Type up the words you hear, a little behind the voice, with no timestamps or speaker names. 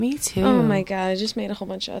Me too. Oh my God, I just made a whole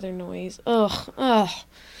bunch of other noise. Ugh. Ugh.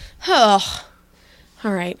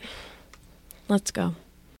 All right. Let's go.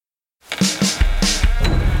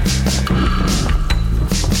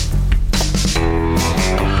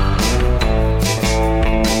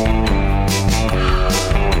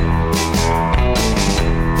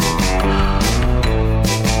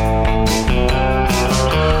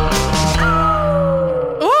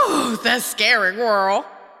 Ooh, the scary girl.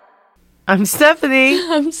 I'm Stephanie.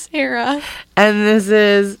 I'm Sarah. And this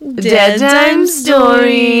is Dead Time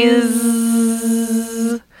Stories.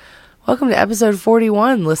 Welcome to episode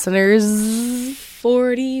 41, listeners.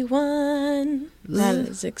 41. Not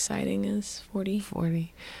as exciting as 40.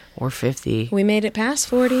 40 or 50. We made it past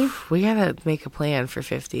 40. We gotta make a plan for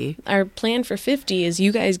 50. Our plan for 50 is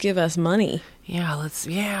you guys give us money.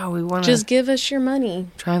 Yeah, we want to Just give us your money.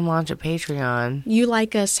 try and launch a Patreon. You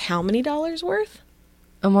like us how many dollars worth?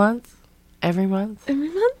 A month? Every month? Every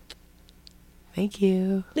month? Thank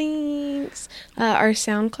you. Thanks. Our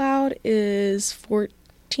SoundCloud is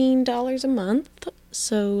 $14 a month.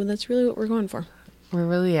 So that's really what we're going for. We're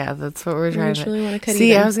really, that's what we're We trying just to really want to cut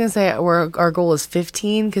see. even. I was gonna say our goal is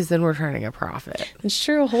 15 because then we're turning a profit. It's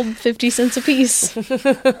true. Hold 50 cents a piece. So,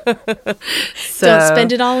 Don't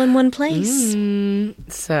spend it all in one place.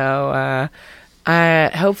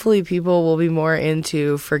 Hopefully people will be more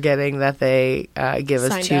into forgetting that they give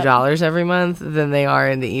us Signed $2 every month than they are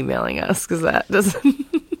into emailing us, because that doesn't.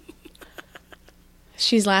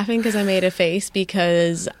 She's laughing because I made a face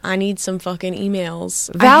because I need some fucking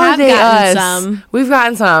emails. Validate I have gotten us. some. We've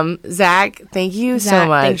gotten some. Zach, thank you so Zach,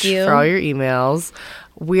 much thank you. for all your emails.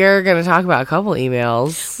 We're going to talk about a couple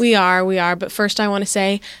emails. We are. But first I want to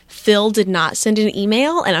say Phil did not send an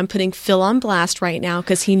email, and I'm putting Phil on blast right now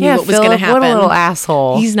because he knew what was going to happen. What a little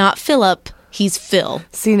asshole. He's not Philip. He's Phil.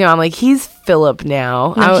 See, no, I'm like, he's Philip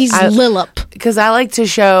now. No, he's Lillip. Because I like to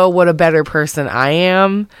show what a better person I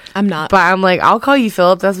am. I'm not. But I'm like, I'll call you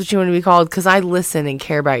Philip. That's what you want to be called. Because I listen and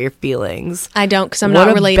care about your feelings. I don't because I'm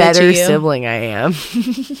not related to What a you. better sibling I am.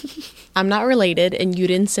 I'm not related, and you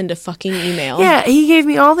didn't send a fucking email. Yeah, he gave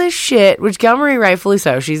me all this shit, which Montgomery, rightfully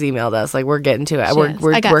so, she's emailed us. Like, we're getting to it. She We're has.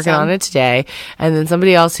 I got working some. on it today. And then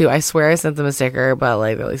somebody else who I swear I sent them a sticker, but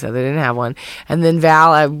like they said they didn't have one. And then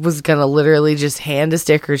Val, I was going to literally just hand a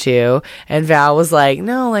sticker to. And Val was like,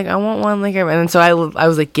 no, like, I want one. Like, and so I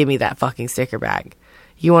was like, give me that fucking sticker bag.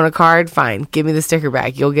 You want a card? Fine. Give me the sticker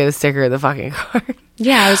bag. You'll get a sticker of the fucking card.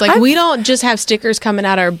 Yeah, I was like, we don't just have stickers coming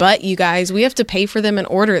out our butt, you guys. We have to pay for them and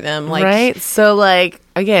order them. Like, right? So, like,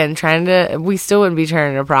 again, we still wouldn't be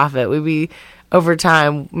turning a profit. We'd be, over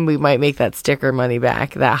time, we might make that sticker money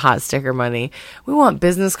back, that hot sticker money. We want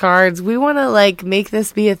business cards. We want to, like, make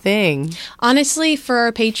this be a thing. honestly, for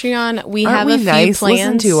our Patreon, we Aren't have we a few nice? plans.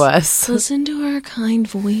 Listen to us. Listen to our kind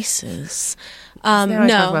voices. Now I talk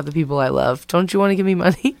No. about the people I love. Don't you want to give me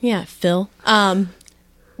money? Yeah, Phil.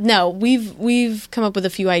 No, we've come up with a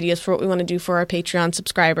few ideas for what we want to do for our Patreon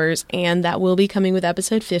subscribers, and that will be coming with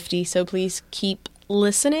episode 50. So please keep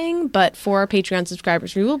listening. But for our Patreon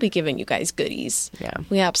subscribers, we will be giving you guys goodies. Yeah.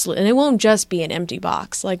 We absolutely, and it won't just be an empty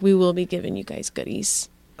box. Like, we will be giving you guys goodies.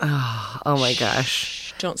 Oh my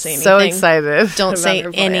gosh. Don't say anything. So excited. Don't about say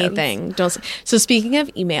our plans. anything. Don't say. So speaking of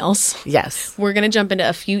emails, Yes. we're going to jump into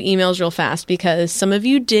a few emails real fast because some of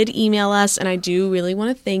you did email us, and I do really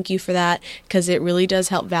want to thank you for that because it really does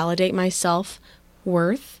help validate my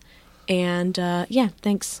self-worth. And yeah,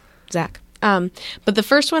 thanks, Zach. But the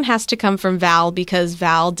first one has to come from Val because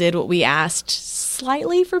Val did what we asked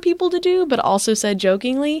slightly for people to do, but also said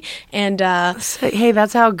jokingly. And Hey,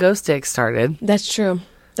 that's how Ghost Stick started. that's true.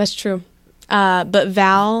 That's true. But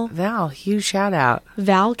Val Huge shout out.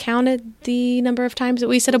 Val counted the number of times that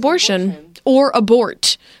we said abortion or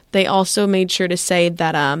abort. They also made sure to say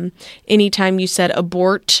that anytime you said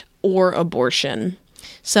abort or abortion.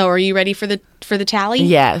 So are you ready for the tally?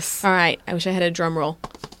 Yes. All right. I wish I had a drum roll.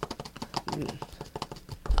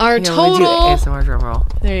 Our You know, we'll do total. ASMR drum roll.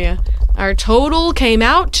 There you go. Our total came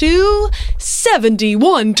out to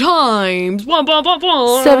 71 times.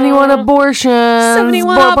 71 abortions.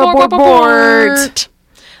 71 abort.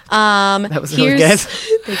 That was really good.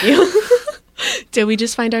 Thank you. Did we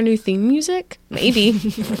just find our new theme music? Maybe.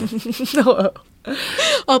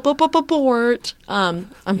 Abort.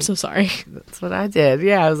 I'm so sorry. That's what I did.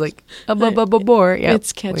 Yeah, I was like, abort. Yeah,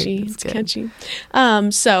 It's catchy. It's catchy.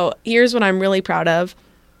 So here's what I'm really proud of.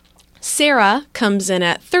 Sarah comes in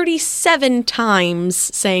at 37 times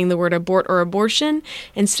saying the word abort or abortion,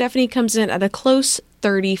 and Stephanie comes in at a close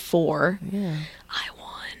 34. Yeah. I won.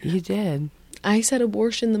 You did. I said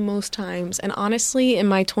abortion the most times, and honestly, in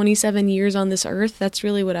my 27 years on this earth, that's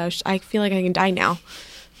really what I feel like I can die now.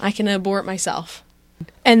 I can abort myself.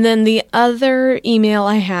 And then the other email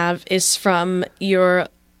I have is from your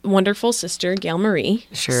wonderful sister, Gail Marie.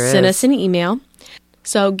 Sure Sent is. us an email.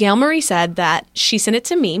 So Gail Marie said that she sent it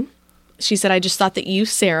to me. She said, I just thought that you,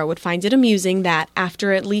 Sarah, would find it amusing that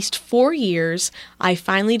after at least 4 years, I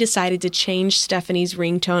finally decided to change Stephanie's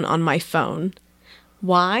ringtone on my phone.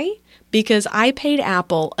 Why? Because I paid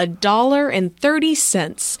Apple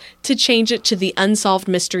 $1.30 to change it to the Unsolved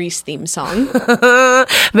Mysteries theme song.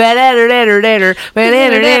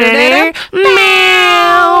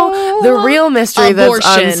 The real mystery that's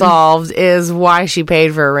Abortion. unsolved is why she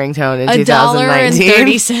paid for a ringtone in 2019.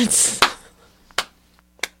 $1.30.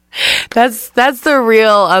 That's the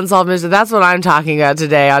real unsolved mystery. That's what I'm talking about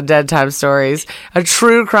today on Dead Time Stories. A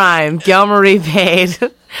true crime. Gail Marie paid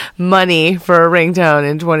money for a ringtone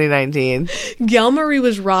in 2019. Gail Marie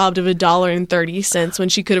was robbed of $1.30 when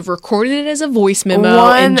she could have recorded it as a voice memo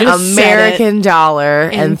One and just American dollar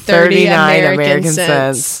and 39 American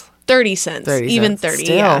cents. 30 cents. 30 Even cents. 30,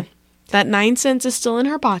 Still. yeah. That 9 cents is still in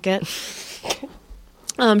her pocket.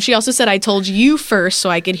 She also said, I told you first so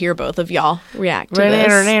I could hear both of y'all react to this.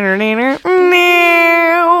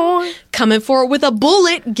 Coming for it with a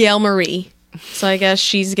bullet, Gail Marie. So I guess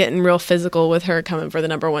she's getting real physical with her coming for the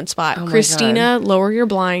number one spot. Oh my Christina, lower your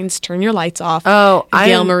blinds, turn your lights off. Oh,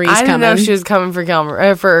 Gail Marie's I didn't coming. know she was coming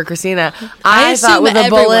for for Christina. I thought assume with a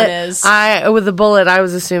everyone bullet, is. with the bullet, I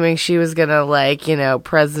was assuming she was gonna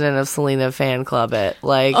president of Selena fan club it.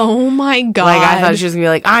 Oh my God. I thought she was gonna be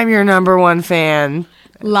like, I'm your number one fan.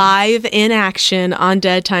 Live in action on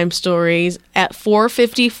Dead Time Stories at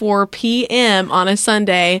 4:54 p.m. on a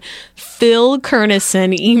Sunday. Phil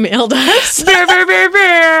Kernison emailed us.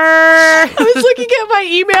 I was looking at my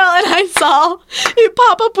email and I saw it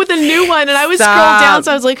pop up with a new one, and I was scrolled down,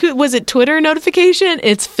 so I was like, "Who was it? Twitter notification?"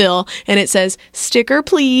 It's Phil, and it says "sticker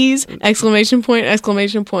please!" Exclamation point!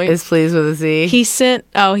 Exclamation point! Is pleased with a Z. He sent.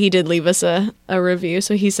 Oh, he did leave us a review,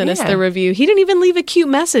 so he sent us Yeah. the review. He didn't even leave a cute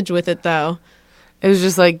message with it though. It was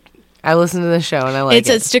just like, I listened to the show and I like It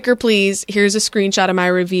said sticker please. Here's a screenshot of my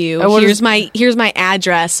review. what Here's is- here's my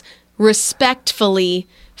address. Respectfully,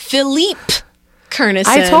 Philippe Kernison.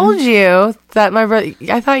 I told you that my brother.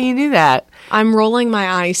 I thought you knew that. I'm rolling my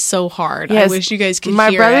eyes so hard. I Yes, wish you guys could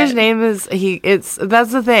my hear brother's it. name is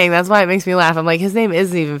that's the thing. That's why it makes me laugh. I'm like, his name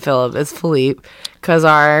isn't even Philip. It's Philippe. Because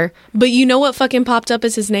our But you know what fucking popped up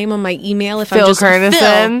as his name on my email? If Phil I'm just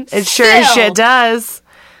Kernison, Phil. it sure as Phil. shit does.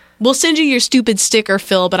 We'll send you your stupid sticker,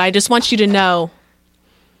 Phil, but I just want you to know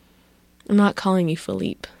I'm not calling you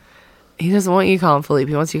Philippe. He doesn't want you to call him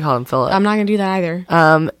Philippe. He wants you to call him Philip. I'm not going to do that either.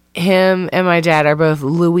 Him and my dad are both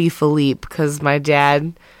Louis Philippe because my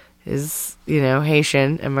dad is,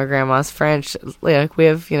 Haitian and my grandma's French. Like we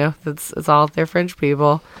have, it's all they're French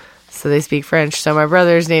people. So they speak French. So my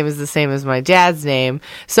brother's name is the same as my dad's name.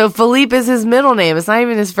 So Philippe is his middle name. It's not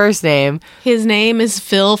even his first name. His name is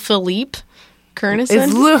Phil Philippe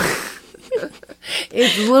Kernison.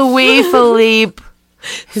 It's Louis Philippe.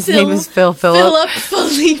 His name is Phil Philip.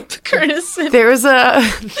 Philippe Kernison.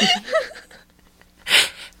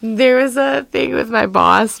 There was a thing with my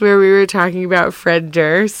boss where we were talking about Fred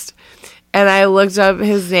Durst, and I looked up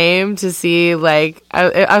his name to see, I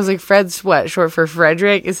was like, Fred's what, short for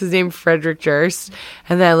Frederick? Is his name Frederick Durst?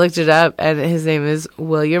 And then I looked it up, and his name is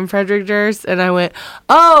William Frederick Durst, and I went,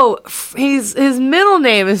 oh, his middle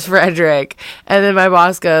name is Frederick. And then my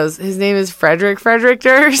boss goes, his name is Frederick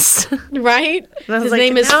Durst? Right? And I was His like,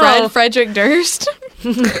 name is no. Frederick Durst.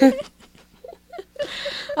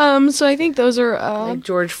 So I think those are Like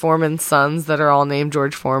George Foreman's sons that are all named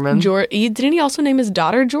George Foreman. Didn't he also name his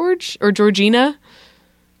daughter George or Georgina?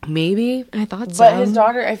 Maybe. I thought so. But his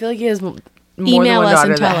daughter, I feel like he has more Email than one us daughter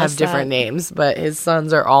and tell that have us different that. names, but his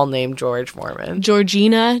sons are all named George Foreman.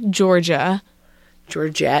 Georgina, Georgia,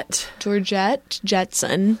 Georgette. Georgette,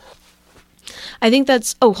 Jetson. I think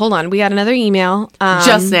that's. Oh, hold on. We got another email.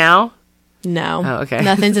 Just now? No. Oh, okay.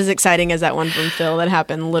 Nothing's as exciting as that one from Phil that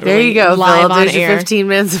happened literally There you go, live Philip. on There's your air. 15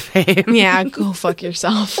 minutes of fame. Yeah, go fuck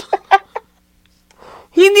yourself.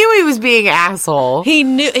 He knew he was being an asshole. He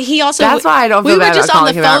knew. He also. That's why I don't feel we bad were just about on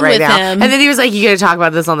calling the him out phone right with now. him. And then he was like, you going to talk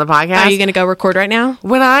about this on the podcast? Are you going to go record right now?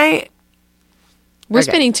 When We're Okay.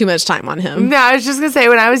 spending too much time on him. No, I was just going to say,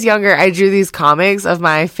 when I was younger, I drew these comics of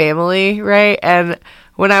my family, right? And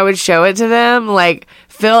when I would show it to them,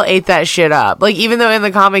 Phil ate that shit up. Even though in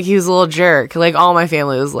the comic he was a little jerk, all my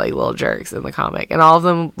family was little jerks in the comic. And all of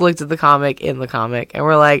them looked at the comic in the comic and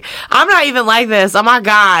were like, I'm not even like this. Oh my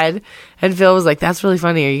God. And Phil was like, that's really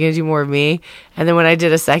funny. Are you going to do more of me? And then when I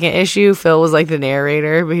did a second issue, Phil was the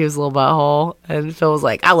narrator, but he was a little butthole. And Phil was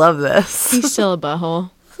like, I love this. He's still a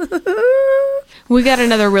butthole. We got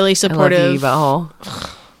another really I love supportive. you, butthole.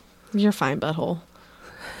 You're fine, butthole.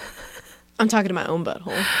 I'm talking to my own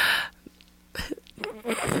butthole.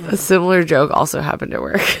 A similar joke also happened at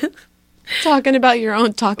work. Talking to your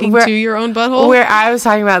own butthole? Where I was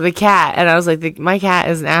talking about the cat, and I was like, my cat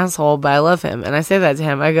is an asshole, but I love him. And I say that to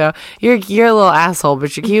him. I go, you're a little asshole,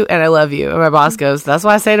 but you're cute, and I love you. And my boss goes, that's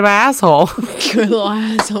what I say to my asshole. You're a little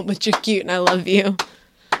asshole, but you're cute, and I love you.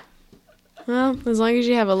 Well, as long as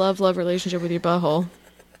you have a love relationship with your butthole.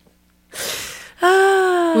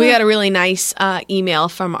 We got a really nice email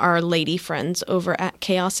from our lady friends over at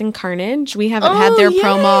Chaos and Carnage. We haven't had their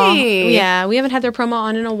promo. Yeah, we haven't had their promo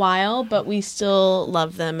on in a while, but we still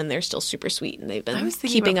love them, and they're still super sweet, and they've been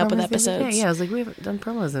keeping up with episodes. Yeah, I was like, we haven't done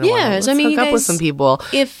promos in a while. Let's I mean, hook up with some people.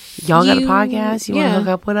 If y'all got a podcast, you want to hook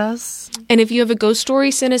up with us? And if you have a ghost story,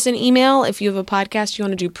 send us an email. If you have a podcast you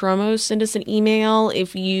want to do promos, send us an email.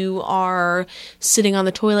 If you are sitting on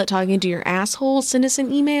the toilet talking to your asshole, send us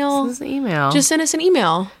an email. Send us an email. Just send us an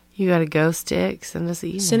email. You got a ghost stick? Send us an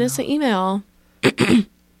email. Send us an email. Bam,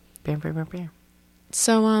 bam, bam, bam.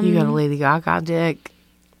 So, you got a Lady Gaga dick?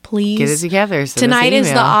 Please. Get it together. Tonight is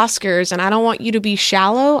the Oscars, and I don't want you to be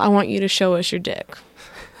shallow. I want you to show us your dick.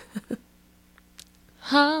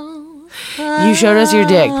 You showed us your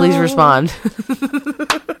dick. Please respond.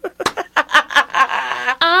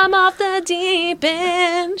 I'm off the deep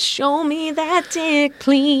end. Show me that dick,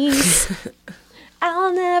 please.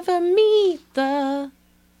 I'll never meet the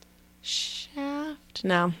shaft.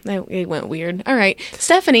 No, it went weird. All right.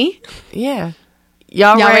 Stephanie. Yeah.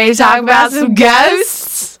 Y'all ready to talk about some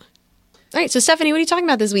ghosts? All right. So, Stephanie, what are you talking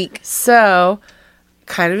about this week? So,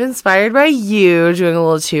 kind of inspired by you doing a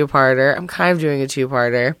little two-parter. I'm kind of doing a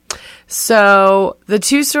two-parter. So, the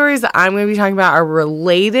two stories that I'm going to be talking about are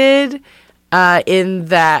related in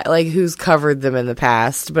that, like, who's covered them in the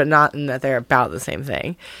past, but not in that they're about the same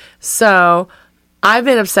thing. So, I've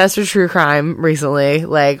been obsessed with true crime recently,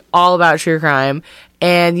 like all about true crime.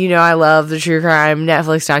 And, you know, I love the true crime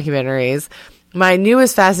Netflix documentaries. My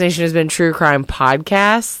newest fascination has been true crime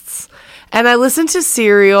podcasts. And I listened to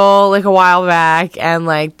Serial like a while back, and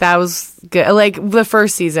like that was good. Like the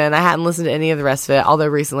first season, I hadn't listened to any of the rest of it. Although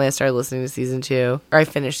recently I started listening to season 2, or I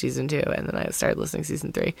finished season 2, and then I started listening to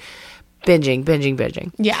season 3.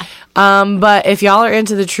 Binging. Yeah. But if y'all are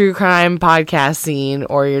into the true crime podcast scene,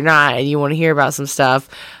 or you're not and you want to hear about some stuff,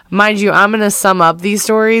 mind you, I'm going to sum up these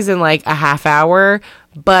stories in like a half hour,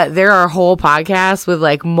 but there are whole podcasts with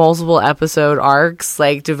like multiple episode arcs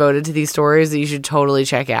like devoted to these stories that you should totally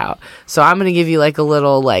check out. So I'm going to give you like a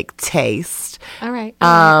little like taste. All right.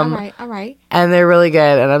 And they're really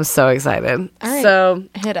good, and I'm so excited. All right. So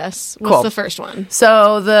hit us. What's cool. the first one?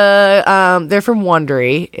 So they're from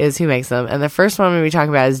Wondery is who makes them, and the first one I'm going to be talking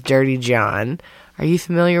about is Dirty John. Are you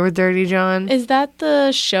familiar with Dirty John? Is that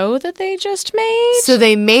the show that they just made? So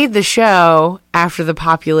they made the show after the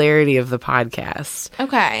popularity of the podcast.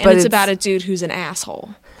 Okay, and it's about a dude who's an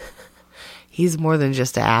asshole. He's more than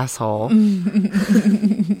just an asshole.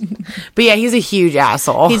 But yeah, he's a huge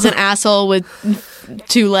asshole. He's an asshole with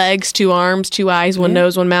 2 legs, 2 arms, 2 eyes, 1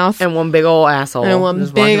 nose, 1 mouth. And 1 big old asshole. And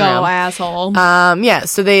 1 big old asshole. Yeah,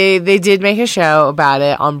 so they did make a show about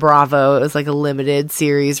it on Bravo. It was like a limited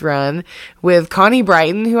series run with Connie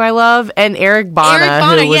Brighton, who I love, and Eric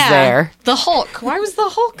Bana, who was there. The Hulk. Why was the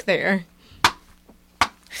Hulk there?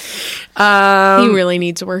 He really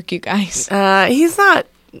needs work, you guys. He's not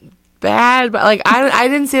bad, but like I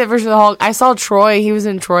didn't see that version of the Hulk. I saw Troy. He was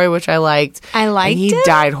in Troy, which I liked. And he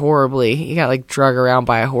died horribly. He got like drug around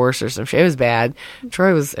by a horse or some shit. It was bad.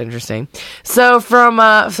 Troy was interesting. So from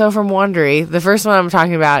Wondery, the first one I'm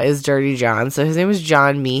talking about is Dirty John. So his name was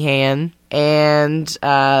John Meehan. And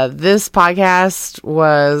this podcast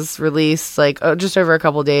was released like just over a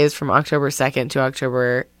couple days from October 2nd to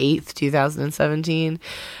October 8th, 2017.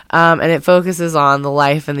 And it focuses on the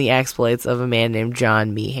life and the exploits of a man named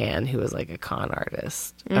John Meehan, who was like a con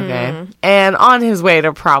artist. Okay. And on his way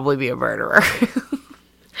to probably be a murderer.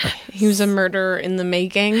 He was a murderer in the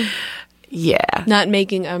making. Yeah. Not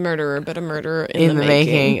making a murderer, but a murderer in the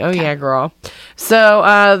making. Oh, okay. Yeah, girl.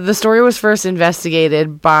 So the story was first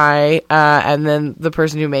investigated by, and then the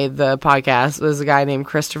person who made the podcast was a guy named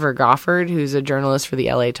Christopher Goffard, who's a journalist for the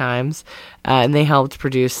LA Times, and they helped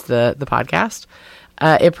produce the podcast.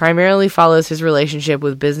 It primarily follows his relationship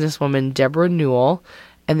with businesswoman Deborah Newell,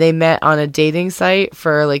 and they met on a dating site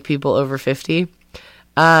for like people over 50,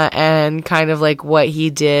 and kind of like what he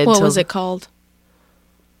did. What was it called?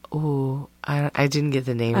 Ooh, I didn't get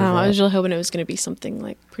the name of it. I was really hoping it was going to be something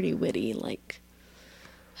like pretty witty, like,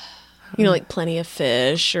 you know, like Plenty of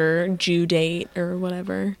Fish or Jew Date or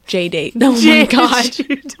whatever. J Date. Oh my God.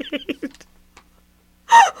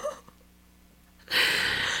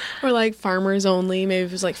 Or like farmers only. Maybe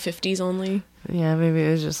it was like 50s only. Yeah, maybe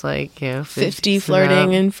it was just like, 50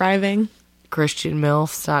 flirting and thriving.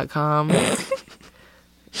 ChristianMilfs.com.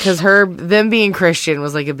 Because them being Christian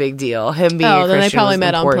was like a big deal. Him being a Christian then they probably was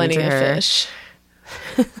met on important Plenty to of her. Fish.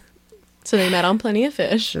 So they met on Plenty of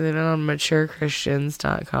Fish. So they met on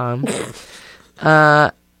maturechristians.com.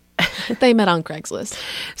 They met on Craigslist.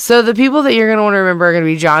 So the people that you're going to want to remember are going to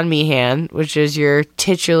be John Meehan, which is your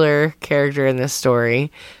titular character in this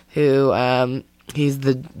story, who he's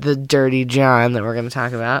the dirty John that we're going to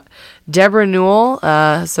talk about. Deborah Newell,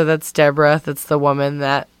 so that's Deborah, that's the woman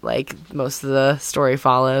that like most of the story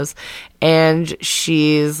follows, and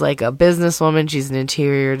she's like a businesswoman. She's an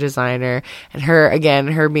interior designer, and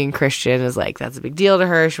her being Christian is like that's a big deal to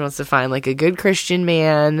her. She wants to find like a good Christian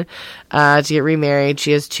man to get remarried.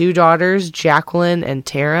 She has 2 daughters, Jacqueline and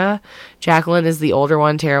Tara. Jacqueline is the older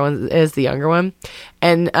one, Tara is the younger one,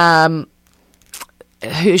 and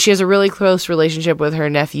she has a really close relationship with her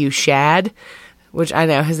nephew Shad, which I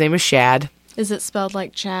know his name is Shad, Is it spelled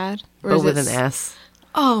like Chad? but with an S.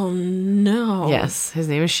 Oh, no. Yes, his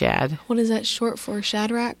name is Shad. What is that short for?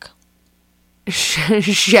 Shadrach?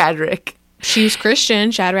 Shadrach. She was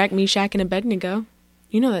Christian. Shadrach, Meshach, and Abednego.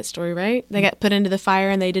 You know that story, right? They got put into the fire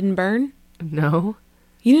and they didn't burn? No,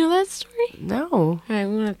 You know that story? no. All right,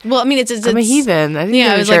 well, I mean, it's I'm a heathen. I didn't Yeah,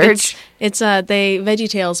 go it to was church. like it's they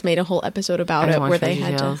VeggieTales made a whole episode about I it watched where they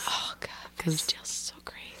had to. VeggieTales. Oh god, 'Cause- VeggieTales is so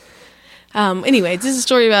great. Anyway, this is a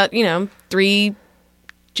story about 3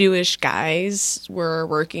 Jewish guys were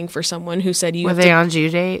working for someone who said you Were have they to. on due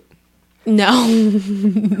date? No.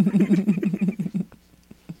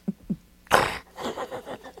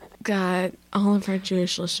 God, all of our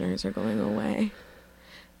Jewish listeners are going away.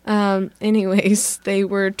 Anyways, they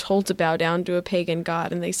were told to bow down to a pagan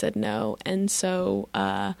god and they said no. And so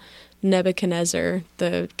Nebuchadnezzar,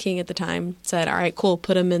 the king at the time, said, all right, cool,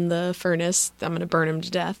 put him in the furnace. I'm going to burn him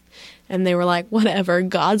to death. And they were like, whatever,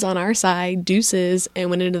 God's on our side, deuces, and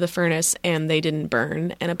went into the furnace and they didn't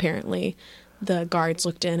burn. And apparently the guards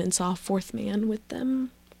looked in and saw a 4th man with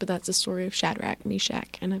them. But that's the story of Shadrach,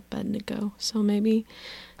 Meshach, and Abednego. So maybe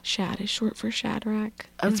Shad is short for Shadrach.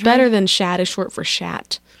 It's better than Shad is short for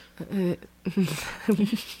Shat.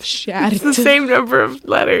 Shad. It's the same number of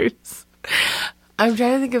letters. I'm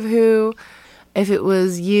trying to think of who, if it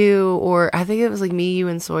was you or I think it was like me, you,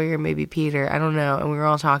 and Sawyer, maybe Peter. I don't know. And we were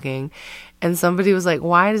all talking. And somebody was like,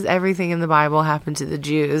 why does everything in the Bible happen to the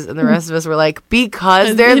Jews? And the rest of us were like,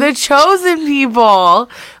 because they're the chosen people.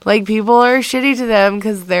 Like, people are shitty to them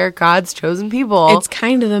because they're God's chosen people. It's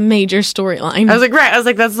kind of the major storyline. I was like, right. I was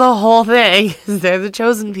like, that's the whole thing. They're the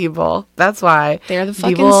chosen people. That's why. They're the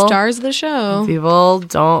fucking people- stars of the show. People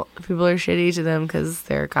are shitty to them because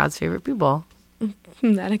they're God's favorite people.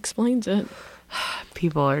 That explains it.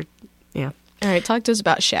 People are, yeah. All right, talk to us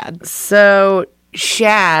about Shad. So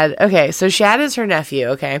Shad is her nephew,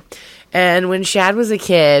 okay? And when Shad was a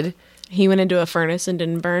kid, He went into a furnace and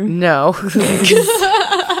didn't burn. no. His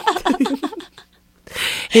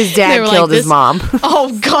They dad were like, killed his "This- mom.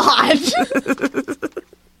 Oh, God.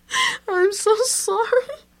 I'm so sorry.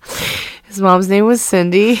 His mom's name was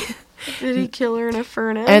Cindy. Did he kill her in a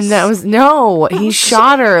furnace? And that was, no, he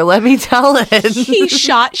shot her. Let me tell it. He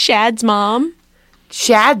shot Shad's mom.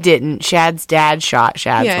 Shad didn't. Shad's dad shot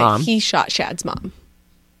Shad's Yeah, mom. he shot Shad's mom.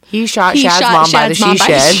 He shot He Shad's shot mom by the Shad's mom by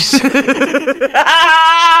the she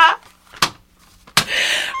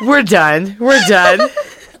shed. We're done. We're done.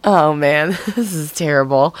 Oh, man. This is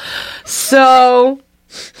terrible. So,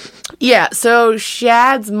 yeah. So,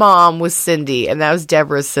 Shad's mom was Cindy, and that was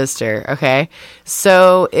Deborah's sister, okay?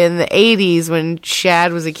 So, in the 80s, when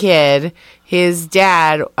Shad was a kid, his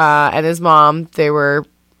dad and his mom, they were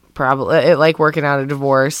probably, like, working out a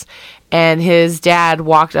divorce, and his dad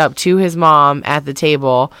walked up to his mom at the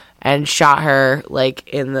table and shot her, like,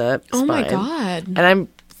 in the spine. Oh, my God. And I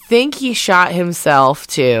think he shot himself,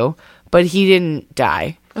 too, but he didn't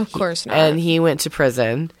die. Of course not. And he went to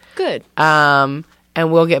prison. Good. And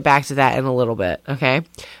we'll get back to that in a little bit, okay?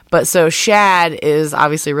 But so Shad is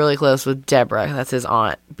obviously really close with Deborah. That's his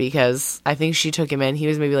aunt, because I think she took him in. He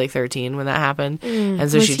was maybe like 13 when that happened. And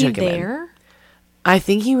so Was she he took him in. there? I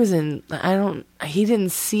think he was in, he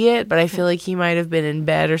didn't see it, but I feel like he might have been in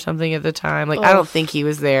bed or something at the time. Like, I don't think he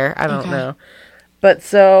was there. I don't know. But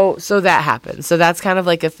so that happened. So that's kind of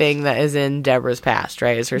like a thing that is in Deborah's past,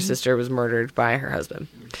 right? Is her sister was murdered by her husband.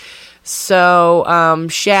 So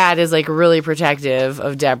Shad is like really protective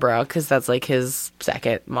of Deborah because that's like his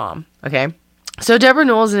second mom. Okay. So Deborah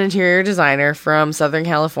Newell is an interior designer from Southern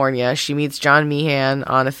California. She meets John Meehan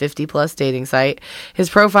on a 50-plus dating site. His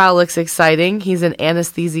profile looks exciting. He's an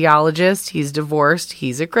anesthesiologist. He's divorced.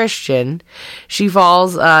 He's a Christian. She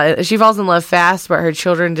falls in love fast, but her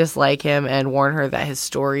children dislike him and warn her that his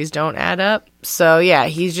stories don't add up. So yeah,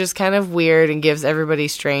 he's just kind of weird and gives everybody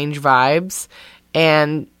strange vibes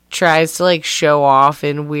and tries to like show off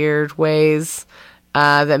in weird ways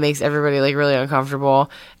that makes everybody like really uncomfortable.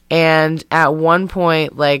 And at one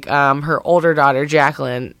point, like, her older daughter,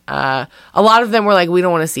 Jacqueline, a lot of them were like, we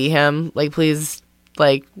don't want to see him. Like, please,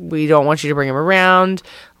 like, we don't want you to bring him around.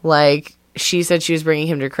 Like, she said she was bringing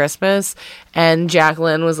him to Christmas. And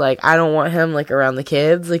Jacqueline was like, I don't want him, like, around the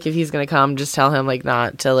kids. Like, if he's going to come, just tell him, like,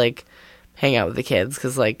 not to, like, hang out with the kids.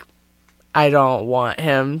 Because, like, I don't want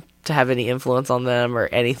him to have any influence on them or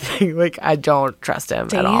anything. Like, I don't trust him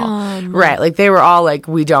at all. Right. Like, they were all like,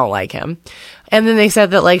 we don't like him. And then they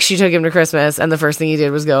said that, like, she took him to Christmas, and the first thing he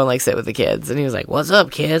did was go and, like, sit with the kids. And he was like, what's up,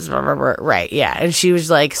 kids? Right, yeah. And she was,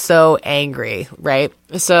 like, so angry, right?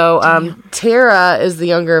 So, Tara is the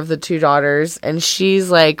younger of the two daughters, and she's,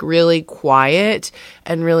 like, really quiet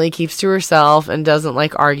and really keeps to herself and doesn't,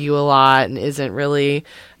 like, argue a lot and isn't really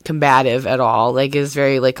combative at all. Like, is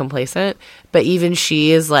very, like, complacent. But even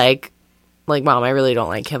she is, like, Mom, I really don't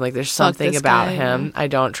like him. Like, there's something about him. I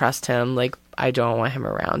don't trust him. Like, I don't want him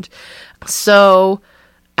around. So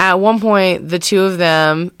at one point, the two of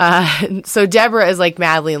them, so Deborah is like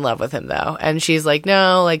madly in love with him though. And she's like,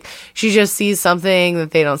 no, like she just sees something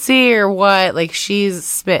that they don't see or what. Like she's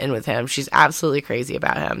smitten with him. She's absolutely crazy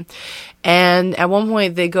about him. And at one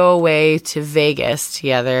point they go away to Vegas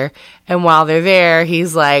together. And while they're there,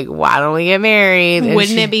 he's like, why don't we get married? And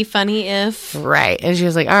Wouldn't it be funny if? Right. And she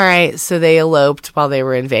was like, all right. So they eloped while they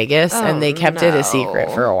were in Vegas and they kept it a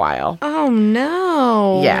secret for a while. Oh,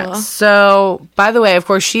 no. Yeah. So, by the way, of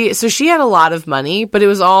course, she had a lot of money, but it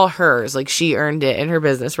was all hers. Like, she earned it in her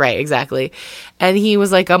business. Right. Exactly. And he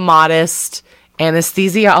was like a modest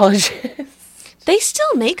anesthesiologist. They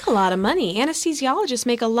still make a lot of money. Anesthesiologists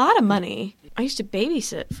make a lot of money. I used to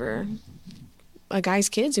babysit for a guy's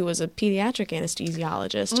kids who was a pediatric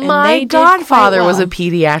anesthesiologist. And My godfather was a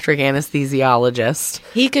pediatric anesthesiologist.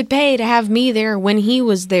 He could pay to have me there when he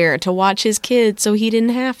was there to watch his kids so he didn't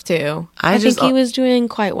have to. I think he was doing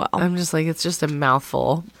quite well. I'm just like, it's just a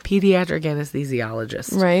mouthful. Pediatric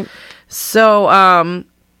anesthesiologist. Right. So,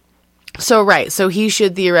 so he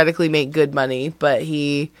should theoretically make good money, but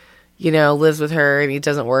he, you know, lives with her and he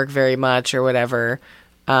doesn't work very much or whatever.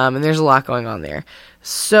 And there's a lot going on there.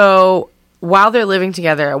 So while they're living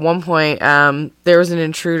together, at one point, there was an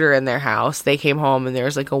intruder in their house. They came home and there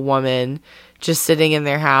was like a woman just sitting in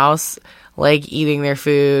their house, like eating their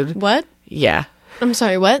food. What? Yeah. I'm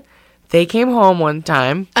sorry, what? They came home one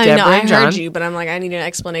time. I know, I and John, heard you, but I'm like, I need an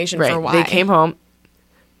explanation for why. They came home.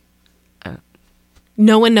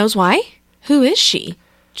 No one knows why? Who is she?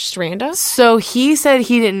 Just random? So he said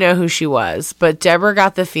he didn't know who she was, but Deborah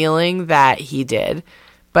got the feeling that he did.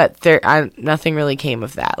 But nothing really came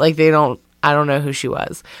of that. Like, I don't know who she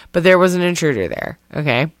was. But there was an intruder there,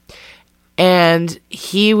 okay? And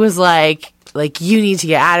he was like, you need to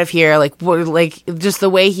get out of here. Like, what, like, just the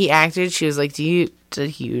way he acted, she was like, did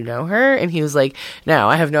you know her? And he was like, no,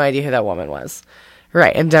 I have no idea who that woman was.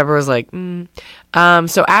 Right. And Deborah was like,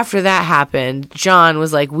 So after that happened, John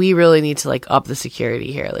was like, we really need to, like, up the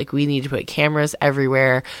security here. Like, we need to put cameras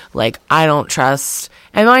everywhere. Like, I don't trust.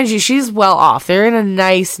 And mind you, she's well off. They're in a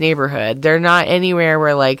nice neighborhood. They're not anywhere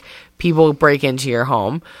where, like, people break into your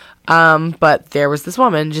home. But there was this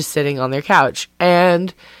woman just sitting on their couch.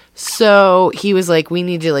 And so he was like, we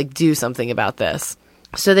need to, like, do something about this.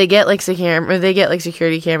 So they get, like,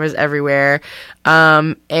 security cameras everywhere.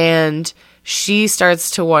 And Deborah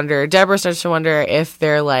starts to wonder if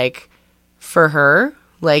they're, like, for her,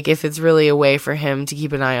 like, if it's really a way for him to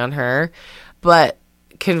keep an eye on her. But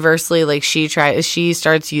conversely, like, she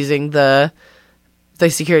starts using the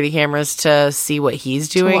security cameras to see what he's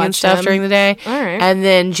doing and stuff during the day. All right. And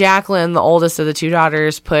then Jacqueline, the oldest of the two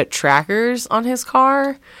daughters, put trackers on his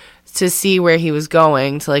car to see where he was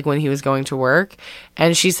going, to, like, when he was going to work.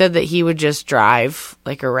 And she said that he would just drive,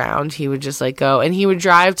 like, around. He would just, like, go. And he would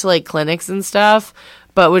drive to, like, clinics and stuff,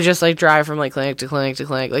 but would just, like, drive from, like, clinic to clinic to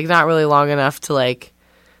clinic. Like, not really long enough to, like,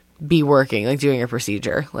 be working, like, doing a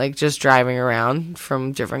procedure. Like, just driving around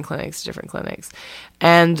from different clinics to different clinics.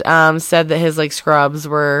 And said that his, like, scrubs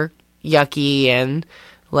were yucky and,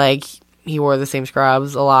 like, he wore the same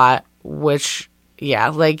scrubs a lot, which, yeah,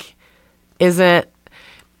 like, isn't...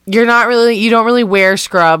 you don't really wear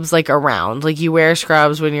scrubs, like, around. Like, you wear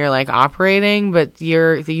scrubs when you're, like, operating, but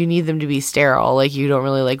you need them to be sterile. Like, you don't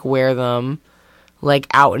really, like, wear them, like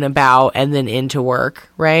out and about and then into work,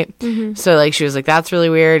 right? So like she was like, that's really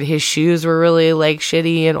weird. His shoes were really like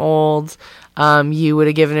shitty and old. You would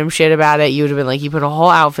have given him shit about it. You would have been like, you put a whole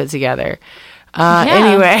outfit together.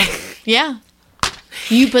 Anyway. Yeah.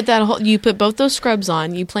 You put both those scrubs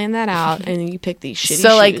on, you plan that out, and then you pick these shitty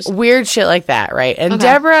So like shoes. weird shit like that, right? And Okay.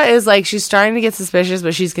 Deborah is like, she's starting to get suspicious,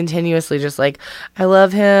 but she's continuously just like, I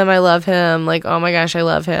love him, like, oh my gosh, I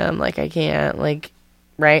love him, like I can't, like,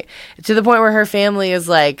 right? To the point where her family is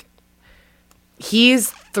like,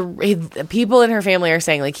 people in her family are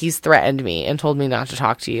saying like, he's threatened me and told me not to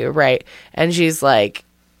talk to you, right? And she's like,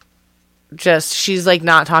 she's like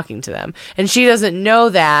not talking to them, and she doesn't know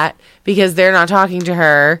that because they're not talking to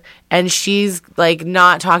her, and she's like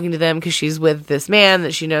not talking to them because she's with this man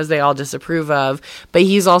that she knows they all disapprove of, but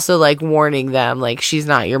he's also like warning them like, she's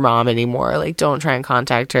not your mom anymore, like don't try and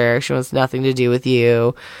contact her, she wants nothing to do with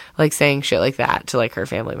you, like saying shit like that to like her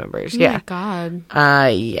family members. Oh Yeah. my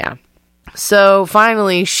God. Yeah. So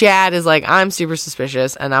finally Shad is like, I'm super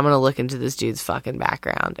suspicious and I'm gonna look into this dude's fucking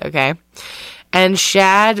background, okay? And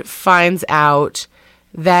Shad finds out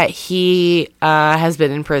that he has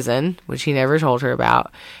been in prison, which he never told her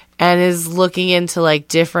about, and is looking into like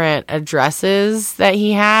different addresses that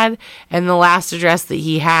he had. And the last address that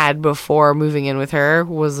he had before moving in with her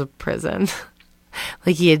was a prison.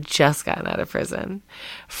 Like he had just gotten out of prison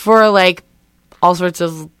for like all sorts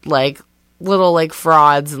of like little like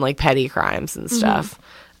frauds and like petty crimes and stuff.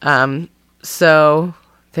 So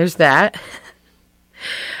there's that.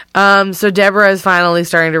 So Deborah is finally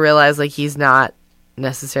starting to realize like he's not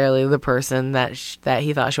necessarily the person that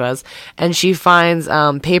he thought she was, and she finds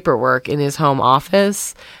paperwork in his home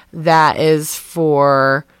office that is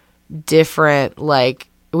for different like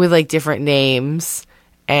with like different names,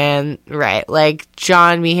 and right, like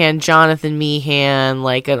John Meehan, Jonathan Meehan,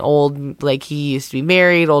 like an old, like he used to be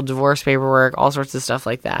married, old divorce paperwork, all sorts of stuff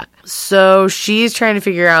like that. So she's trying to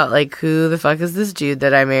figure out like, who the fuck is this dude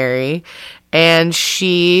that I marry? And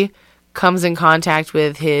she comes in contact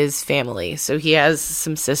with his family. So he has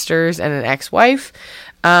some sisters and an ex-wife.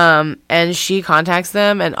 And she contacts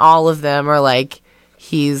them, and all of them are like,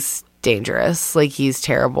 he's dangerous. Like, he's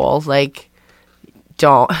terrible. Like,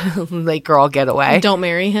 don't, like, girl, get away. Don't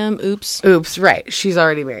marry him. Oops. Oops, right. She's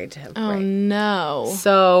already married to him. Oh, right. no.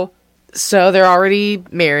 So they're already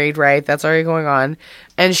married, right? That's already going on.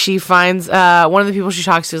 And she finds one of the people she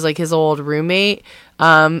talks to is like his old roommate.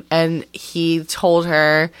 And he told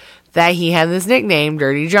her that he had this nickname,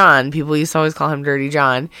 Dirty John. People used to always call him Dirty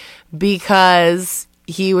John because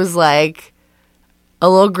he was like a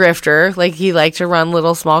little grifter. Like he liked to run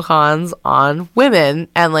little small cons on women,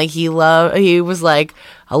 and like he was like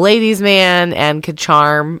a ladies' man and could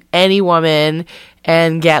charm any woman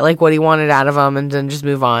and get like what he wanted out of them and then just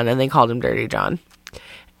move on. And they called him Dirty John.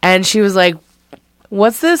 And she was like,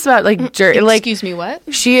 what's this about, like, Excuse me, what?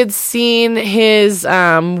 She had seen his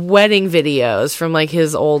wedding videos from, like,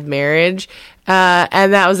 his old marriage,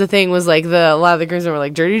 and that was the thing, was, like, a lot of the groomsmen were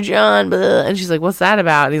like, Dirty John, blah, and she's like, what's that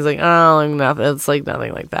about? And he's like, oh, like, nothing, it's, like,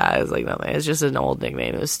 nothing like that, it's, like, nothing, it's just an old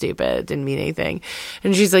nickname, it was stupid, it didn't mean anything.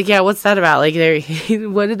 And she's like, yeah, what's that about? Like,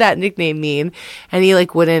 what did that nickname mean? And he,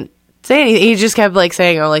 like, wouldn't say anything, he just kept, like,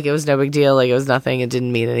 saying, oh, like, it was no big deal, like, it was nothing, it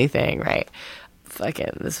didn't mean anything, right?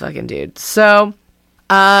 This fucking dude. So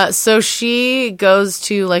she goes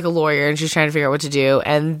to like a lawyer and she's trying to figure out what to do,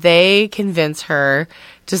 and they convince her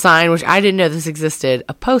to sign, which I didn't know this existed,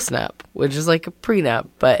 a postnup, which is like a prenup,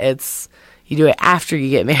 but you do it after you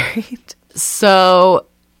get married. So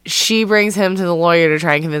she brings him to the lawyer to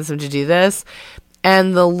try and convince him to do this,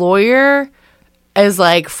 and the lawyer is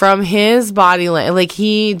like, from his body language, like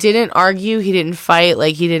he didn't argue, he didn't fight,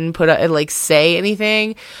 like he didn't say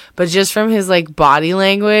anything, but just from his like body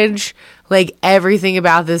language, like everything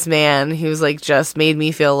about this man, he was like, just made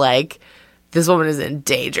me feel like this woman is in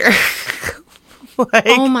danger. Like,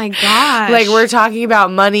 oh my gosh. Like, we're talking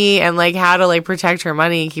about money and like how to like protect her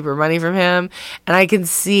money and keep her money from him, and I can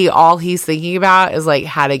see all he's thinking about is like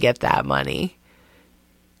how to get that money.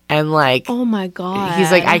 And like, oh my god,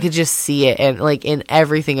 he's like, I could just see it, and like in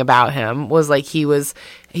everything about him was like he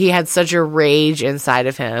had such a rage inside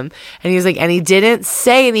of him, and he was like, and he didn't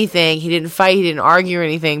say anything, he didn't fight, he didn't argue or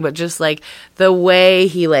anything, but just like the way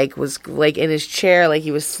he like was like in his chair, like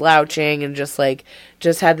he was slouching and just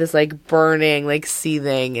had this like burning, like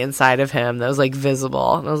seething inside of him that was like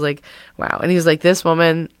visible, and I was like, wow. And he was like, this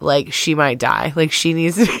woman, like she might die, like she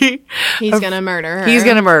needs to be. He's gonna murder her. He's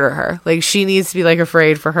gonna murder her. Like she needs to be like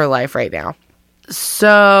afraid for her life right now.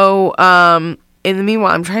 So, in the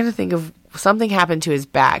meanwhile, I'm trying to think of something happened to his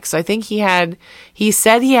back. So I think he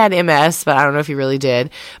said he had MS, but I don't know if he really did.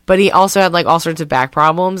 But he also had like all sorts of back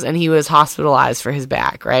problems, and he was hospitalized for his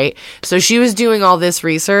back, right? So she was doing all this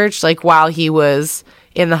research like while he was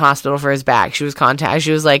in the hospital for his back. She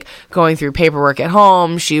was like going through paperwork at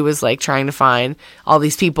home. She was like trying to find all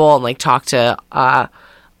these people and like talk to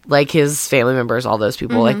like his family members, all those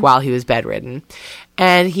people, like while he was bedridden.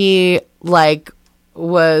 And he like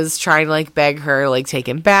was trying to like beg her, like take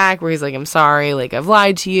him back, where he's like, I'm sorry, like I've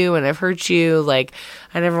lied to you and I've hurt you, like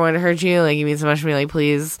I never wanted to hurt you, like you mean so much to me, like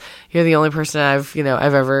please, you're the only person I've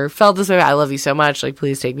ever felt this way about. I love you so much, like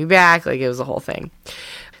please take me back. Like it was a whole thing.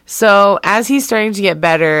 So as he's starting to get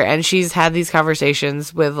better, and she's had these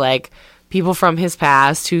conversations with like people from his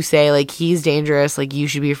past who say like he's dangerous, like you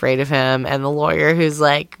should be afraid of him, and the lawyer who's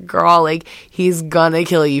like, girl, like he's gonna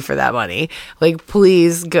kill you for that money, like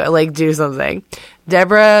please go, like do something.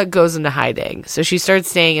 Deborah goes into hiding, so she starts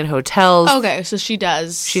staying in hotels. Okay, so she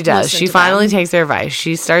does. She finally takes their advice.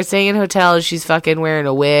 She starts staying in hotels. She's fucking wearing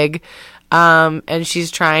a wig, and she's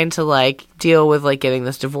trying to like deal with like getting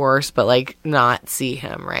this divorce, but like not see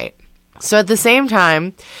him, right? So at the same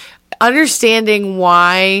time, understanding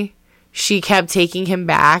why she kept taking him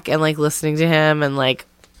back and like listening to him and like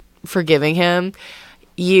forgiving him,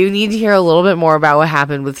 you need to hear a little bit more about what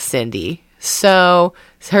happened with Cindy. So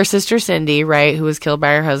her sister Cindy, right, who was killed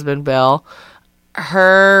by her husband Bill,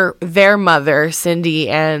 their mother, Cindy,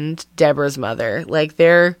 and Deborah's mother, like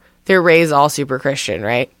they're raised all super Christian,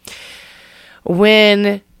 right?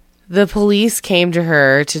 When the police came to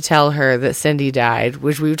her to tell her that Cindy died,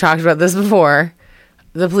 which we've talked about this before,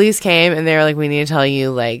 the police came and they were like, we need to tell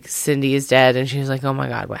you, like, Cindy is dead. And she was like, oh my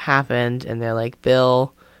God, what happened? And they're like,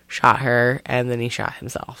 Bill shot her and then he shot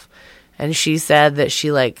himself. And she said that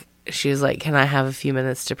she was like, can I have a few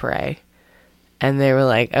minutes to pray? And they were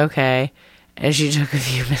like, okay. And she took a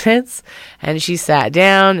few minutes and she sat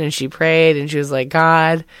down and she prayed and she was like,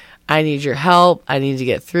 God, I need your help. I need to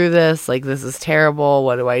get through this. Like, this is terrible.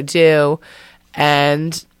 What do I do?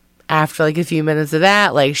 And after like a few minutes of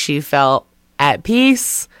that, like she felt at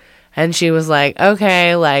peace, and she was like,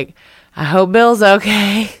 okay, like I hope Bill's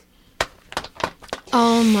okay.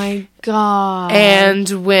 Oh my God. And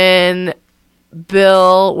when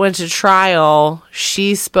Bill went to trial,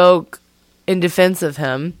 she spoke in defense of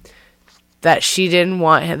him, that she didn't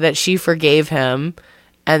want him, that she forgave him,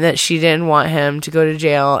 and that she didn't want him to go to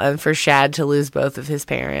jail and for Shad to lose both of his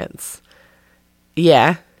parents.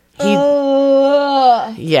 Yeah.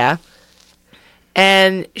 Yeah.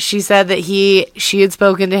 And she said that she had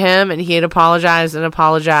spoken to him and he had apologized, and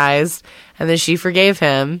then she forgave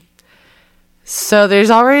him. So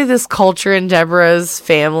there's already this culture in Deborah's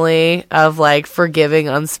family of like forgiving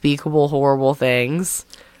unspeakable, horrible things.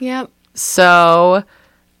 Yep. So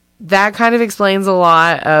that kind of explains a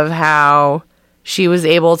lot of how she was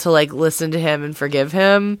able to like listen to him and forgive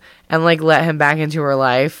him and like let him back into her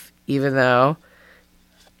life, even though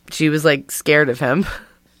she was like scared of him.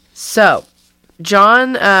 So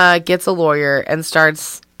John gets a lawyer and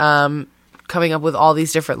starts coming up with all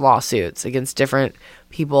these different lawsuits against different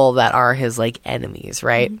people that are his like enemies,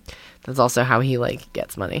 right? Mm-hmm. That's also how he like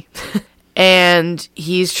gets money. And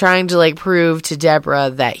he's trying to like prove to Deborah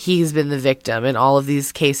that he's been the victim in all of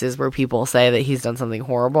these cases where people say that he's done something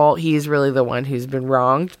horrible. He's really the one who's been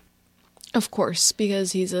wronged. Of course,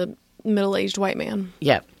 because he's a middle-aged white man.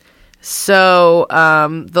 Yep. So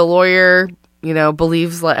the lawyer,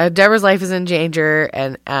 believes Deborah's life is in danger,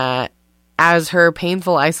 and as her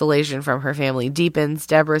painful isolation from her family deepens,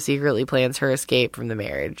 Deborah secretly plans her escape from the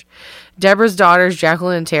marriage. Deborah's daughters,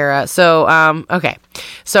 Jacqueline and Tara. So, okay.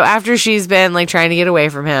 So after she's been like trying to get away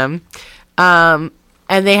from him, and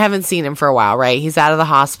they haven't seen him for a while, right? He's out of the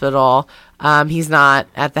hospital. He's not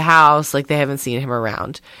at the house. Like, they haven't seen him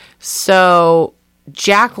around. So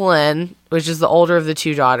Jacqueline, which is the older of the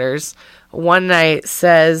two daughters, one night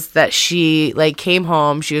says that she like came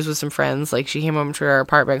home. She was with some friends. Like, she came home to her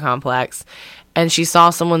apartment complex and she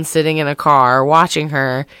saw someone sitting in a car watching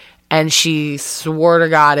her, and she swore to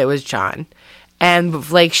God it was John. And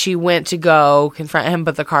like, she went to go confront him,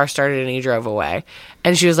 but the car started and he drove away.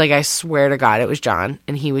 And she was like, I swear to God it was John,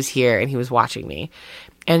 and he was here and he was watching me.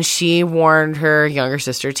 And she warned her younger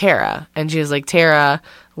sister Tara, and she was like, Tara,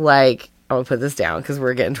 like, I'm gonna put this down because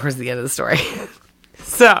we're getting towards the end of the story.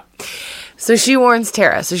 So she warns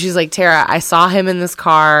Tara. So she's like, Tara, I saw him in this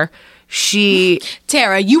car.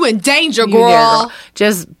 Tara, you in danger, girl.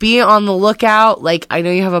 Just be on the lookout. Like, I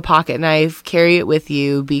know you have a pocket knife. Carry it with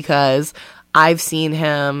you because I've seen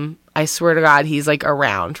him. I swear to God, he's like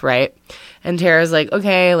around, right? And Tara's like,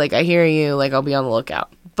 okay, like I hear you. Like, I'll be on the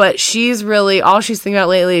lookout. But she's really, all she's thinking about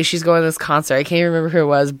lately is she's going to this concert. I can't even remember who it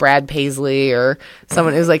was, Brad Paisley or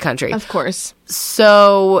someone who's like country. Of course.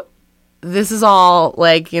 So this is all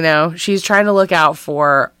like, you know, she's trying to look out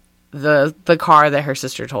for the car that her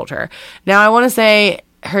sister told her. Now I want to say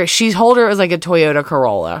she told her it was like a Toyota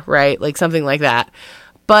Corolla, right? Like something like that.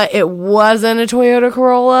 But it wasn't a Toyota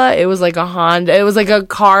Corolla. It was like a Honda. It was like a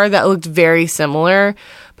car that looked very similar.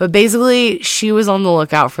 But basically, she was on the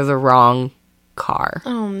lookout for the wrong car.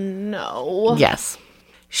 Oh, no. Yes.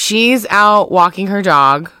 She's out walking her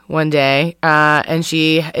dog one day, and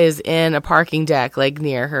she is in a parking deck, like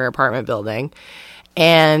near her apartment building.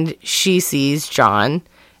 And she sees John,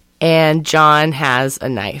 and John has a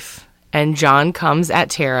knife. And John comes at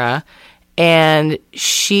Tara, and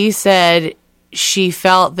she said she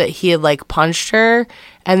felt that he had like punched her,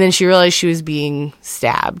 and then she realized she was being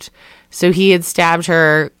stabbed. So he had stabbed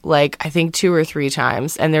her like I think 2 or 3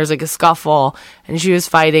 times, and there's like a scuffle, and she was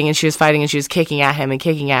fighting and she was fighting and she was kicking at him,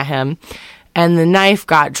 and the knife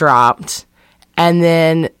got dropped, and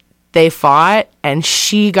then they fought, and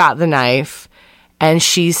she got the knife and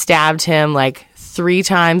she stabbed him like 3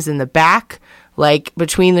 times in the back, like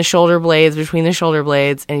between the shoulder blades,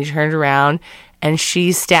 and he turned around and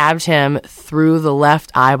she stabbed him through the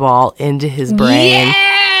left eyeball into his brain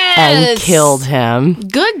and killed him.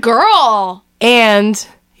 Good girl. And,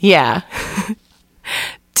 yeah.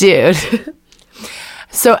 Dude.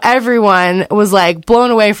 So everyone was, like, blown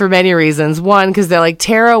away for many reasons. One, because they're like,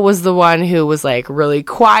 Tara was the one who was, like, really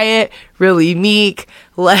quiet, really meek,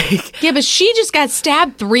 like... Yeah, but she just got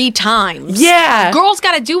stabbed 3 times. Yeah. Girl's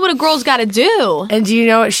got to do what a girl's got to do. And do you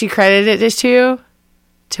know what she credited it to?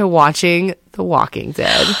 To watching The Walking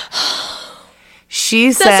Dead.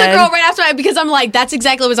 She said... That's a girl right after because I'm like, that's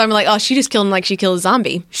exactly what I'm like, oh, she just killed him like she killed a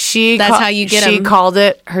zombie. That's how you get him. She called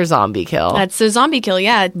it her zombie kill. That's a zombie kill,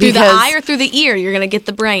 yeah. Through the eye or through the ear, you're going to get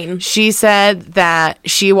the brain. She said that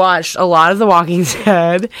she watched a lot of The Walking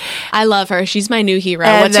Dead. I love her. She's my new hero.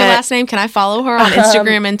 And what's her last name? Can I follow her on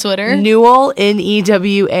Instagram and Twitter? Newell,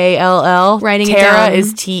 Newall. Writing Tara it down.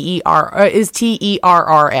 is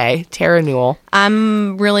Terra. Tara Newell.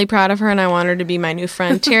 I'm really proud of her, and I want her to be my new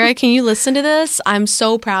friend. Tara, can you listen to this? I'm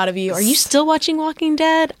so proud of you. Are you still watching Walking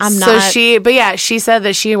Dead? I'm not. She said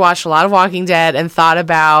that she watched a lot of Walking Dead and thought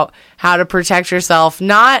about how to protect herself,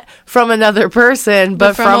 not from another person,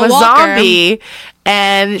 but from a zombie.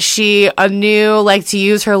 And she knew, like, to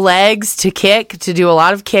use her legs to kick, to do a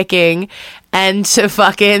lot of kicking, and to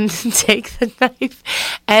fucking take the knife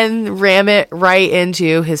and ram it right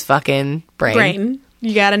into his fucking brain.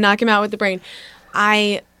 You gotta knock him out with the brain.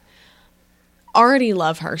 I already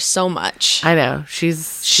love her so much. I know.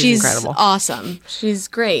 She's incredible. Awesome. She's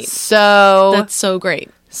great. So that's so great.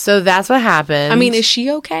 So that's what happened. I mean, is she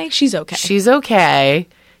okay? She's okay. She's okay.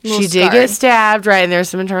 She did get stabbed, right, and there's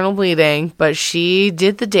some internal bleeding, but she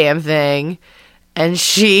did the damn thing. And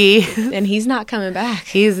and he's not coming back.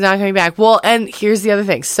 He's not coming back. Well, and here's the other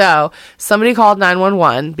thing. So somebody called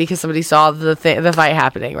 911 because somebody saw the fight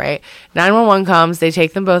happening, right? 911 comes. They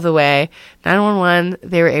take them both away. 911,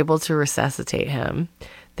 they were able to resuscitate him.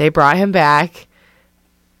 They brought him back,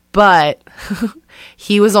 but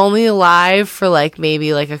he was only alive for like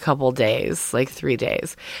maybe like a couple days, like 3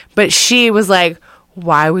 days. But she was like,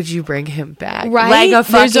 why would you bring him back? Right? Like a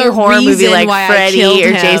fucking horror movie like Freddy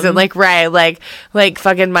or Jason. Like, right. Like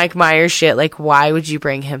fucking Mike Myers shit. Like, why would you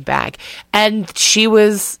bring him back? And she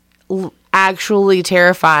was actually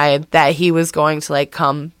terrified that he was going to like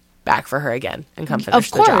come back for her again and come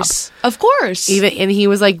finish the job. Of course. And he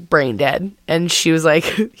was like brain dead. And she was like,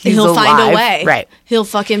 he'll alive. find a way. Right. He'll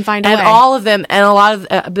fucking find a way. And all of them, and a lot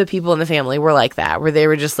of the people in the family were like that, where they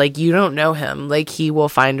were just like, you don't know him. Like, he will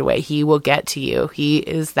find a way. He will get to you. He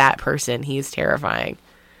is that person. He's terrifying.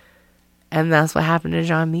 And that's what happened to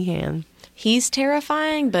John Meehan. He's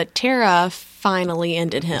terrifying, but Tara finally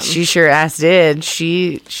ended him. She sure ass did.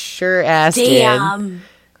 She sure ass did.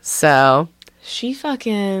 So... She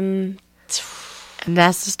fucking... And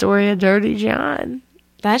that's the story of Dirty John.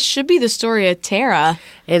 That should be the story of Tara.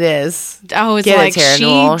 It is. Oh, it's Get like it,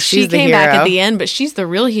 Tara she came back at the end, but she's the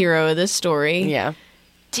real hero of this story. Yeah.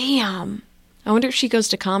 Damn. I wonder if she goes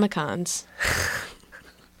to Comic-Cons.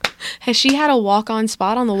 Has she had a walk-on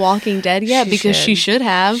spot on The Walking Dead yet? Because she should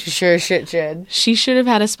have. She sure should. She should have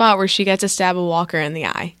had a spot where she got to stab a walker in the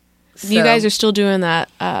eye. So, you guys are still doing that.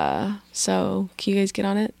 So can you guys get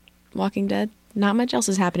on it? Walking Dead? Not much else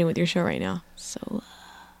is happening with your show right now. So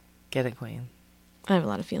get it, Queen. I have a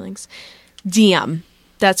lot of feelings. Damn.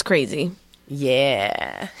 That's crazy.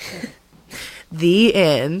 Yeah. The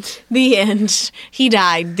end. The end. He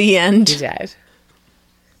died. The end. He died.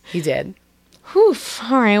 He did. Whew.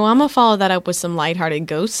 All right. Well, I'm going to follow that up with some lighthearted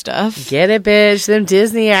ghost stuff. Get it, bitch. Them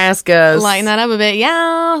Disney ass ghosts. Lighten that up a bit.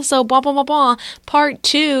 Yeah. So, blah, blah, blah, blah. Part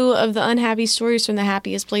 2 of the unhappy stories from the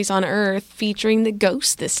happiest place on earth, featuring the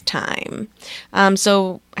ghost this time.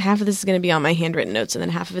 So, half of this is going to be on my handwritten notes, and then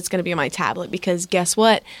half of it's going to be on my tablet, because guess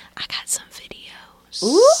what? I got some videos.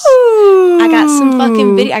 Ooh. I got some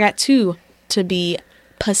fucking video. I got 2 to be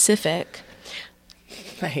Pacific.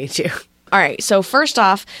 I hate you. All right, so first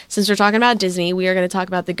off, since we're talking about Disney, we are going to talk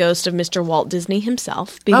about the ghost of Mr. Walt Disney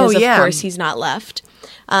himself, because of course he's not left.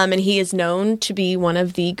 And he is known to be one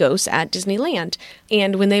of the ghosts at Disneyland.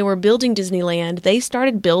 And when they were building Disneyland, they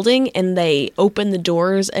started building and they opened the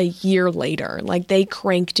doors a year later. Like, they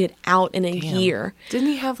cranked it out in a year. Didn't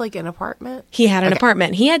he have like an apartment? He had an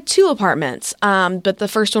apartment. He had 2 apartments, but the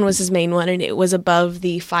first one was his main one, and it was above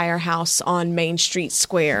the firehouse on Main Street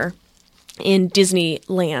Square in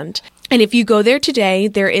Disneyland. And if you go there today,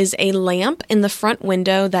 there is a lamp in the front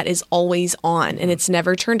window that is always on, and it's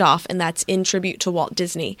never turned off, and that's in tribute to Walt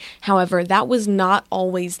Disney. However, that was not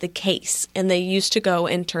always the case, and they used to go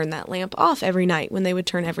and turn that lamp off every night when they would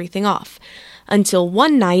turn everything off. Until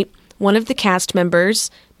one night, one of the cast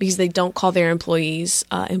members, because they don't call their employees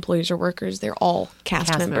or workers, they're all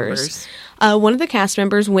cast members. One of the cast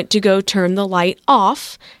members went to go turn the light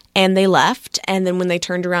off, and they left, and then when they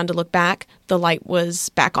turned around to look back, the light was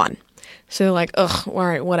back on. So they're like, ugh, all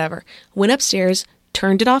right, whatever. Went upstairs,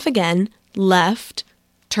 turned it off again, left,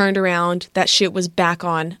 turned around, that shit was back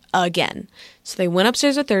on again. So they went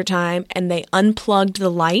upstairs a third time, and they unplugged the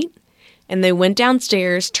light, and they went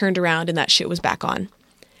downstairs, turned around, and that shit was back on.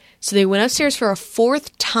 So they went upstairs for a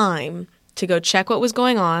 4th time to go check what was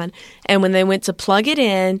going on, and when they went to plug it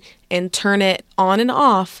in and turn it on and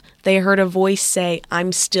off, they heard a voice say,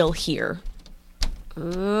 "I'm still here."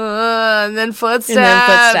 And then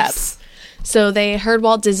footsteps. So they heard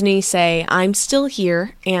Walt Disney say, "I'm still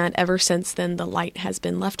here," and ever since then, the light has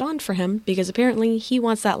been left on for him, because apparently he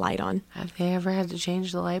wants that light on. Have they ever had to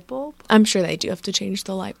change the light bulb? I'm sure they do have to change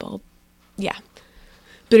the light bulb. Yeah.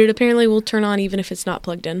 But it apparently will turn on even if it's not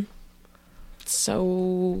plugged in.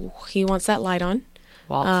 So he wants that light on.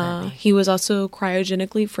 Walt he was also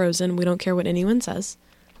cryogenically frozen. We don't care what anyone says.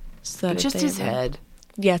 So that just his head.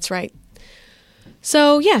 Yeah, that's right.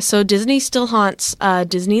 So, yeah, so Disney still haunts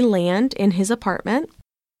Disneyland in his apartment,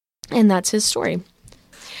 and that's his story.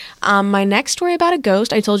 My next story about a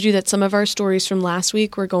ghost, I told you that some of our stories from last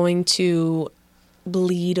week were going to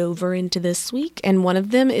bleed over into this week, and one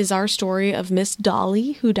of them is our story of Miss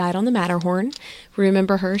Dolly, who died on the Matterhorn.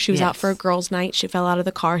 Remember her? She was out for a girls' night. She fell out of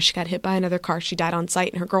the car. She got hit by another car. She died on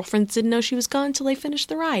site, and her girlfriends didn't know she was gone until they finished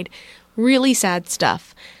the ride. Really sad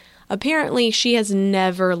stuff. Apparently, she has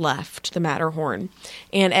never left the Matterhorn.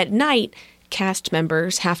 And at night, cast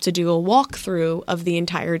members have to do a walkthrough of the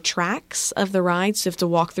entire tracks of the ride. So they have to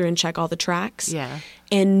walk through and check all the tracks. Yeah.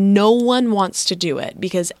 And no one wants to do it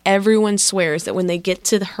because everyone swears that when they get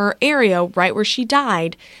to her area, right where she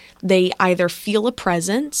died, they either feel a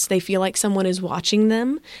presence, they feel like someone is watching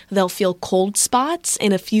them, they'll feel cold spots,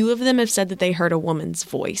 and a few of them have said that they heard a woman's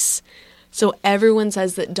voice. So everyone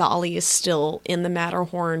says that Dolly is still in the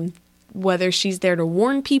Matterhorn, whether she's there to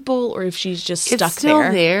warn people or if she's just stuck there. It's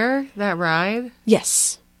still there, that ride?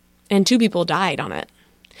 Yes. And 2 people died on it.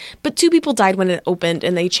 But 2 people died when it opened,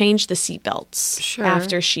 and they changed the seatbelts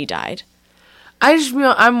after she died.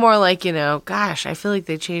 I'm more like, gosh, I feel like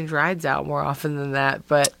they change rides out more often than that,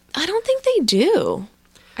 but... I don't think they do.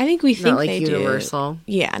 I think we think they do. Not like Universal?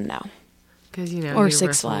 Yeah, no. Because, or Universal,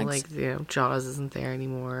 Six Flags. like, Jaws isn't there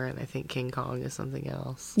anymore, and I think King Kong is something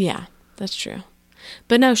else. Yeah, that's true.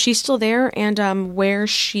 But no, she's still there, and where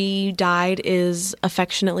she died is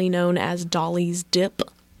affectionately known as Dolly's Dip.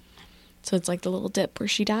 So it's like the little dip where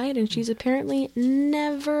she died, and she's apparently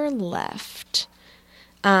never left.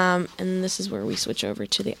 And this is where we switch over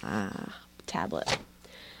to the tablet.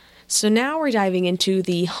 So now we're diving into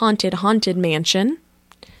the Haunted Mansion,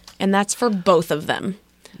 and that's for both of them.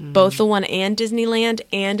 Both the one in Disneyland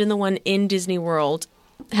and in the one in Disney World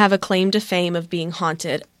have a claim to fame of being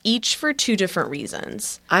haunted, each for 2 different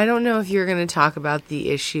reasons. I don't know if you're going to talk about the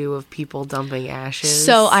issue of people dumping ashes.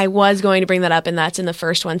 So I was going to bring that up, and that's in the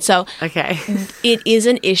first one. So okay. It is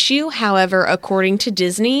an issue. However, according to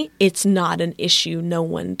Disney, it's not an issue. No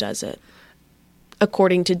one does it.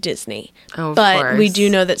 according to Disney. Oh, of but we course. do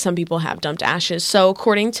know that some people have dumped ashes. So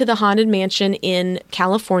according to the Haunted Mansion in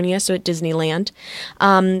California, so at Disneyland,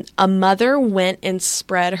 a mother went and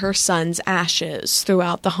spread her son's ashes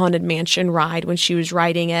throughout the Haunted Mansion ride when she was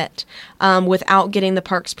riding it without getting the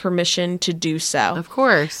park's permission to do so. Of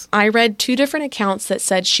course. I read 2 different accounts that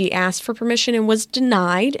said she asked for permission and was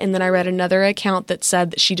denied, and then I read another account that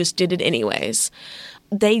said that she just did it anyways.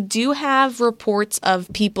 They do have reports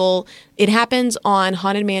of people. It happens on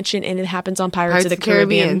Haunted Mansion and it happens on Pirates of the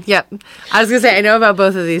Caribbean. Yep. I was going to say, I know about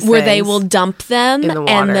both of these Where things. they will dump them In the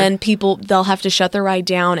water. and then they'll have to shut the ride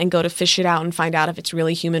down and go to fish it out and find out if it's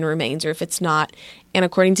really human remains or if it's not. And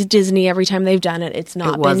according to Disney, every time they've done it, it's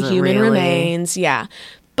not been wasn't human really. remains. Yeah.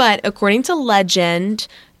 But according to legend,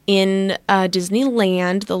 in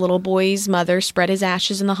Disneyland, the little boy's mother spread his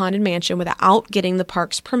ashes in the Haunted Mansion without getting the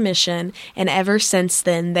park's permission. And ever since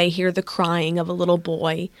then, they hear the crying of a little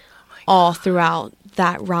boy all throughout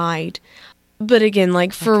that ride. But again,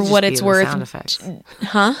 like, for Could just what be it's in the worth, sound effects.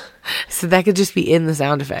 huh? So that could just be in the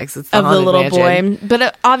sound effects. It's the Of the Haunted little Mansion. boy.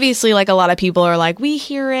 But obviously, like, a lot of people are like, we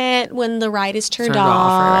hear it when the ride is turned Turned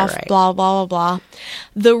off, off, right. blah, blah, blah, blah.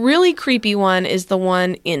 The really creepy one is the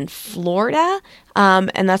one in Florida.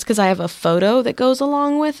 And that's because I have a photo that goes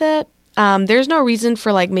along with it. There's no reason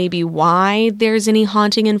for, like, maybe why there's any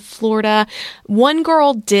haunting in Florida. One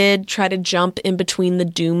girl did try to jump in between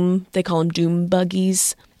they call them doom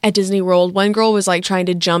buggies at Disney World. One girl was, like, trying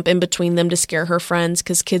to jump in between them to scare her friends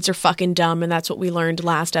because kids are fucking dumb, and that's what we learned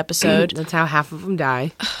last episode. That's how half of them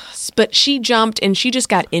die. But she jumped and she just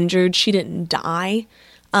got injured. She didn't die.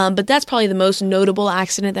 But that's probably the most notable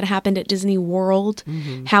accident that happened at Disney World.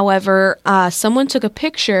 However, someone took a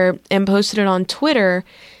picture and posted it on Twitter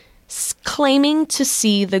claiming to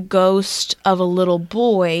see the ghost of a little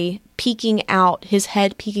boy his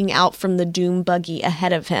head peeking out from the doom buggy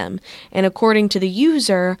ahead of him. And according to the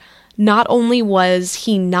user, not only was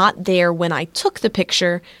he not there when I took the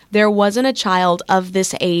picture, there wasn't a child of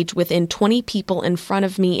this age within 20 people in front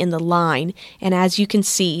of me in the line. And as you can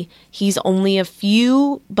see, he's only a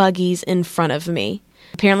few buggies in front of me.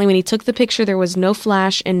 Apparently, when he took the picture, there was no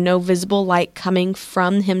flash and no visible light coming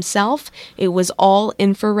from himself. It was all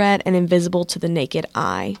infrared and invisible to the naked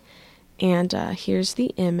eye. And here's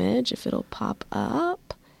the image, if it'll pop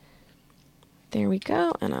up. There we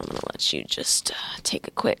go. And I'm going to let you just take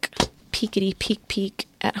a quick peekity peek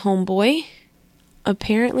at homeboy.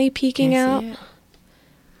 Apparently peeking out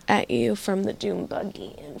at you from the doom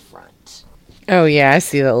buggy in front. Oh, yeah, I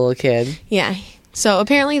see that little kid. Yeah. So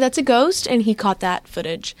apparently that's a ghost, and he caught that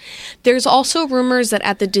footage. There's also rumors that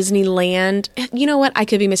at the Disneyland, you know what? I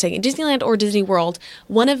could be mistaken. Disneyland or Disney World,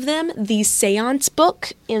 one of them, the seance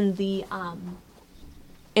book in the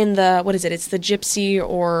what is it? It's the gypsy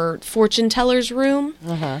or fortune teller's room.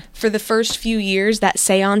 For the first few years, that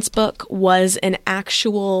seance book was an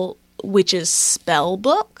actual witch's spell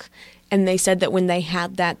book. And they said that when they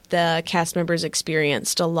had that, the cast members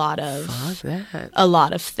experienced a lot of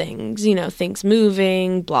things, things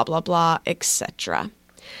moving, blah, blah, blah, etc.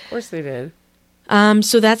 Of course they did.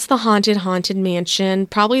 So that's the Haunted Mansion.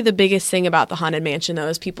 Probably the biggest thing about the Haunted Mansion, though,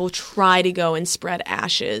 is people try to go and spread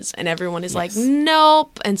ashes, and everyone is like,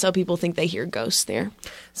 nope. And so people think they hear ghosts there.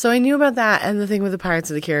 So I knew about that and the thing with the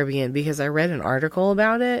Pirates of the Caribbean because I read an article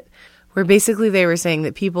about it where basically they were saying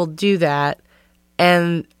that people do that,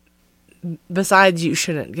 and besides, you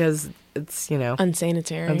shouldn't because it's,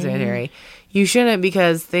 unsanitary. You shouldn't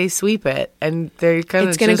because they sweep it and they're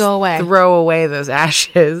going to go away. Throw away those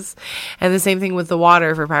ashes. And the same thing with the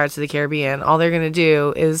water for Pirates of the Caribbean. All they're going to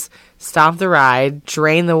do is stop the ride,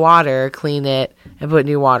 drain the water, clean it, and put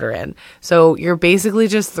new water in. So you're basically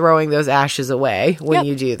just throwing those ashes away when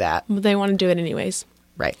you do that. They want to do it anyways.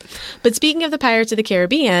 Right. But speaking of the Pirates of the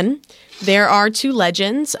Caribbean, there are 2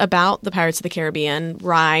 legends about the Pirates of the Caribbean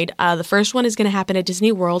ride. The first one is going to happen at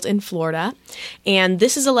Disney World in Florida. And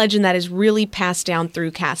this is a legend that is really passed down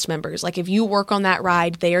through cast members. Like, if you work on that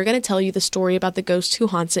ride, they are going to tell you the story about the ghost who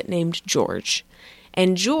haunts it named George.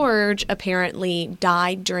 And George apparently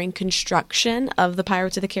died during construction of the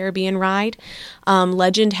Pirates of the Caribbean ride.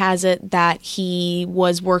 Legend has it that he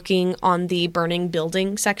was working on the burning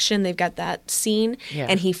building section. They've got that scene. Yeah.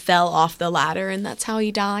 And he fell off the ladder, and that's how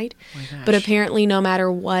he died. But apparently, no matter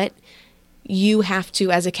what, you have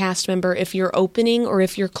to, as a cast member, if you're opening or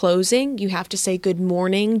if you're closing, you have to say good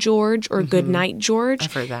morning, George, or good night, George.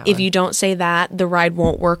 I've heard that If one. you don't say that, the ride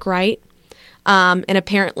won't work right. And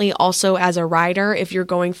apparently also as a rider, if you're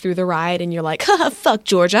going through the ride and you're like, fuck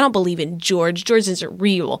George, I don't believe in George. George isn't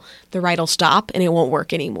real. The ride will stop and it won't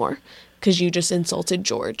work anymore. because you just insulted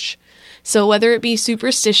George. So whether it be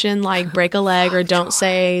superstition like break a leg or don't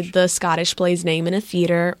say the Scottish play's name in a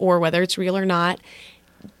theater, or whether it's real or not,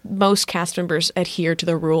 most cast members adhere to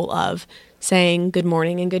the rule of saying good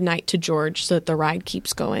morning and good night to George so that the ride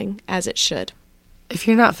keeps going as it should. If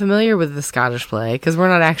you're not familiar with the Scottish play, because we're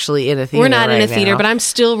not actually in a theater, We're not in right a theater, now. but I'm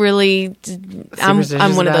still really, I'm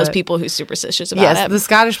one of about those it. people who's superstitious about Yes, it. the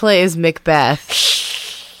Scottish play is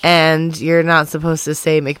Macbeth, and you're not supposed to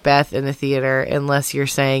say Macbeth in a theater unless you're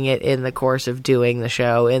saying it in the course of doing the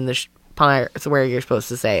show in the parts where you're supposed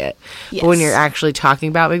to say it. But when Yes. you're actually talking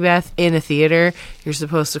about Macbeth in a theater, you're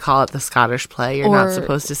supposed to call it the Scottish play. You're not Or-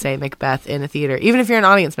 supposed to say Macbeth in a theater, even if you're an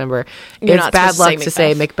audience member. You're It's not bad supposed to say luck to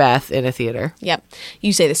say Macbeth. Macbeth in a theater. Yep.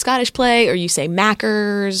 You say the Scottish play, or you say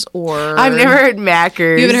Mackers, or I've never heard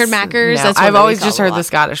Mackers. You haven't heard Mackers? No, That's one I've that we always call just a heard lot. the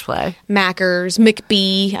Scottish play. Mackers,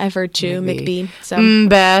 McBee. I've heard too, McBee. McBee. So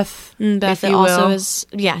Beth. Beth if you also will. is.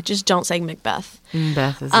 Yeah, just don't say Macbeth.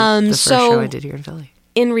 Beth is the first so- show I did here in Philly.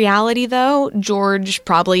 In reality, though, George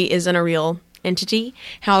probably isn't a real entity.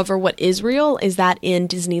 However, what is real is that in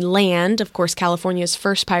Disneyland, of course, California's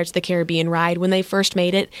first Pirates of the Caribbean ride, when they first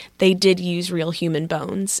made it, they did use real human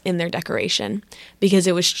bones in their decoration because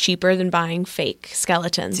it was cheaper than buying fake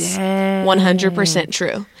skeletons. Dang. 100%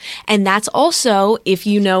 true. And that's also, if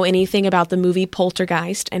you know anything about the movie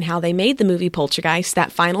Poltergeist and how they made the movie Poltergeist,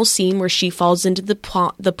 that final scene where she falls into the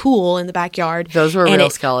pool in the backyard. Those were and real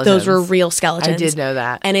skeletons. Those were real skeletons. I did know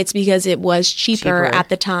that. And it's because it was cheaper Cheaper. at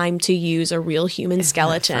the time to use a real human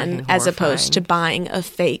skeleton fucking as opposed to buying a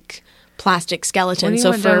fake plastic skeleton. When you So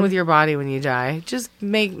want done with your body when you die, just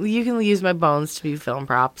you can use my bones to be film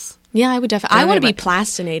props. yeah, I would definitely. I want to Donate be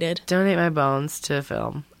plastinated. Donate my bones to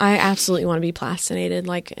film. I absolutely want to be plastinated,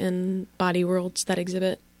 like in Body Worlds that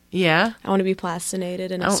exhibit. Yeah. I want to be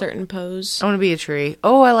plastinated in a certain pose. I want to be a tree.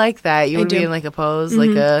 Oh, I like that. You want to do. be in like a pose, like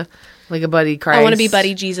a Buddy Christ. I want to be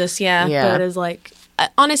Buddy Jesus, yeah. Yeah. But it's like,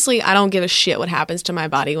 honestly, I don't give a shit what happens to my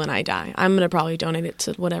body when I die. I'm going to probably donate it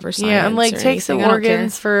to whatever science. Yeah, I'm like, or take some anything. I don't care.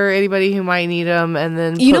 organs for anybody who might need them, and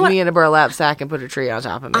then You know put what? me in a burlap sack and put a tree on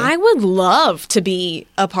top of me. I would love to be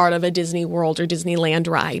a part of a Disney World or Disneyland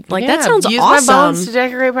ride. Like, that Yeah, sounds use awesome. my bones to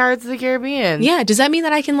decorate Pirates of the Caribbean. Yeah, does that mean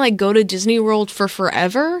that I can, like, go to Disney World for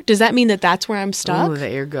forever? Does that mean that that's where I'm stuck? Ooh,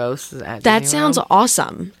 that your ghost is at That Disney sounds World.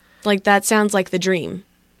 awesome. Like, that sounds like the dream.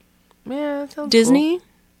 Yeah, that sounds Disney? cool.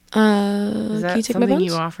 Is that can you take my something bones?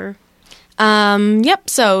 you offer? Yep.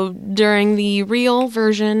 So during the real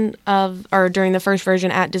version during the first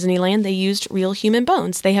version at Disneyland, they used real human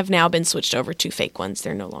bones. They have now been switched over to fake ones.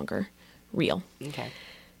 They're no longer real. Okay.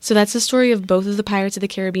 So that's the story of both of the Pirates of the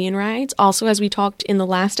Caribbean rides. Also, as we talked in the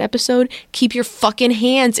last episode, keep your fucking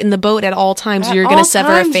hands in the boat at all times or you're going to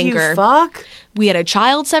sever a finger. Fuck. We had a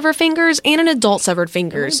child sever fingers and an adult severed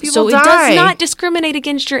fingers. People So it die. does not discriminate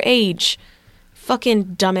against your age.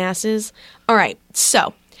 Fucking dumbasses. All right.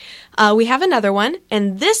 So we have another one.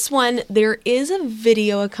 And this one, there is a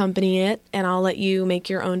video accompanying it. And I'll let you make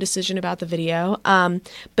your own decision about the video.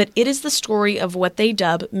 But it is the story of what they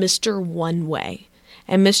dub Mr. One Way.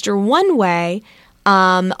 And Mr. One Way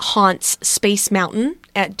haunts Space Mountain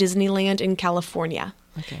at Disneyland in California.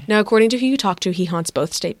 Okay. Now, according to who you talk to, he haunts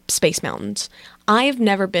both Space Mountains. I've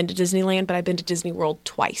never been to Disneyland, but I've been to Disney World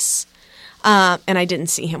twice. And I didn't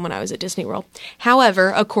see him when I was at Disney World.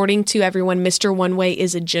 However, according to everyone, Mr. One Way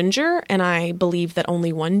is a ginger, and I believe that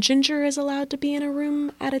only one ginger is allowed to be in a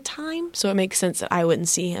room at a time. So it makes sense that I wouldn't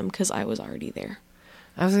see him because I was already there.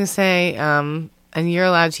 I was going to say, and you're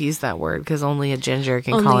allowed to use that word because only a ginger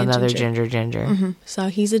can Only call a another ginger. ginger. So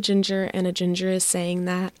he's a ginger, and a ginger is saying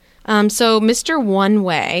that. So Mr. One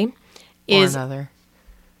Way Or is... another.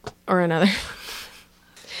 Or another.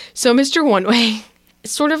 So Mr. One Way,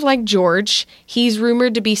 sort of like George, he's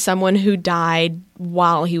rumored to be someone who died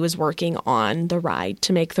while he was working on the ride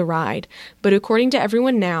to make the ride. But according to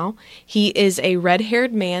everyone now, he is a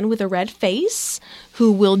red-haired man with a red face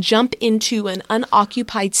who will jump into an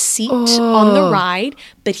unoccupied seat on the ride,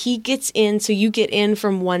 but he gets in, so you get in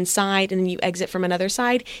from one side and you exit from another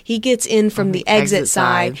side. He gets in from the exit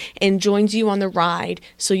side and joins you on the ride.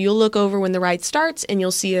 So you'll look over when the ride starts and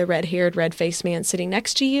you'll see a red-haired, red-faced man sitting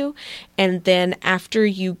next to you. And then after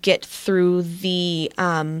you get through the,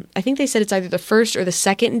 I think they said it's either the first or the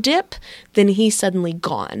second dip, then he's suddenly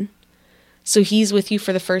gone. So he's with you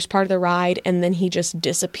for the first part of the ride, and then he just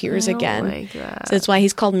disappears again. like that. So that's why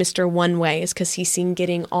he's called Mr. One Way, is because he's seen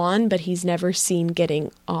getting on, but he's never seen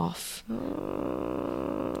getting off.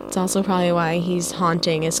 It's also probably why he's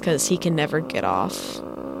haunting, is because he can never get off.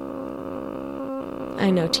 I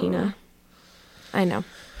know, Tina. I know.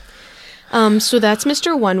 So that's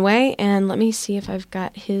Mr. One Way, and let me see if I've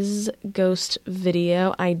got his ghost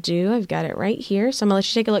video. I do. I've got it right here. So I'm gonna let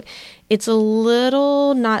you take a look. It's a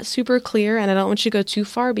little not super clear, and I don't want you to go too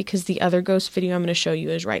far because the other ghost video I'm going to show you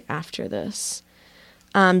is right after this.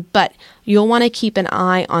 But you'll want to keep an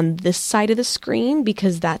eye on this side of the screen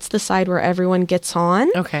because that's the side where everyone gets on.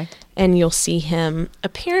 Okay. And you'll see him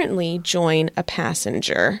apparently join a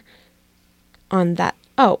passenger on that.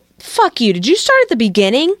 Oh, fuck you. Did you start at the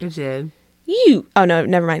beginning? You did. Oh, no,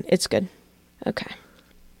 never mind. It's good. Okay.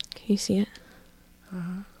 Can you see it?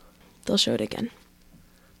 They'll show it again.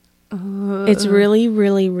 It's really,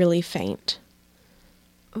 really, really faint.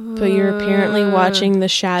 But you're apparently watching the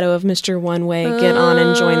shadow of Mr. One Way get on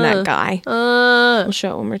and join that guy. We'll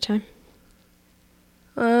show it one more time.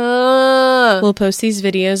 We'll post these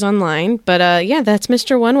videos online. But yeah, that's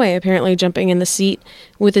Mr. One Way apparently jumping in the seat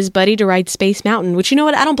with his buddy to ride Space Mountain. Which, you know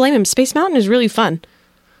what? I don't blame him. Space Mountain is really fun.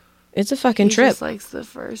 It's a fucking trip. He just likes the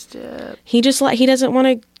first dip. He doesn't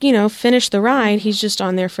want to, finish the ride. He's just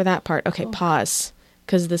on there for that part. Okay, pause.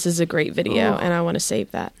 Because this is a great video and I want to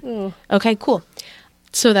save that. Okay, cool.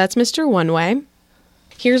 So that's Mr. One Way.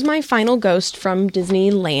 Here's my final ghost from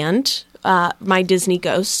Disneyland, my Disney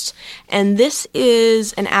ghosts. And this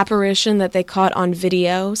is an apparition that they caught on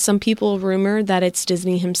video. Some people rumor that it's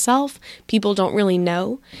Disney himself. People don't really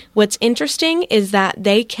know. What's interesting is that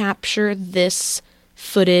they capture this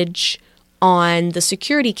footage on the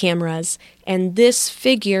security cameras, and this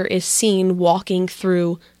figure is seen walking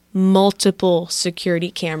through multiple security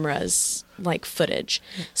cameras like footage.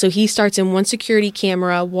 So he starts in one security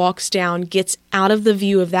camera, walks down, gets out of the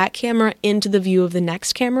view of that camera into the view of the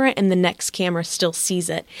next camera, and the next camera still sees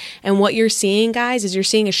it. And what you're seeing, guys, is you're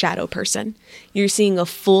seeing a shadow person. You're seeing a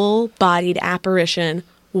full-bodied apparition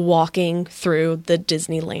walking through the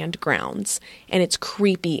Disneyland grounds. And it's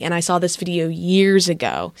creepy. And I saw this video years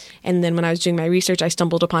ago. And then when I was doing my research, I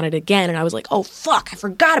stumbled upon it again. And I was like, oh, fuck, I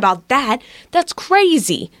forgot about that. That's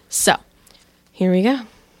crazy. So, here we go.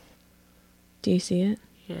 Do you see it?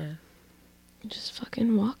 Yeah. Just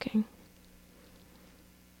fucking walking.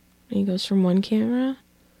 And he goes from one camera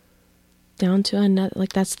down to another.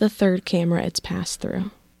 Like, that's the third camera it's passed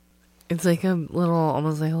through. It's like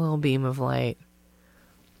almost like a little beam of light.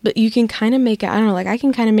 But you can kind of make it, I don't know, like I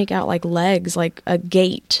can kind of make out like legs, like a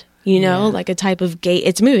gait, like a type of gait.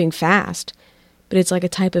 It's moving fast, but it's like a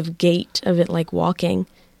type of gait of it like walking.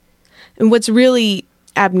 And what's really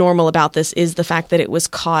abnormal about this is the fact that it was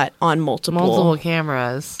caught on multiple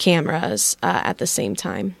cameras at the same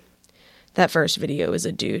time. That first video is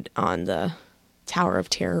a dude on the Tower of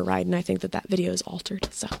Terror ride, and I think that video is altered,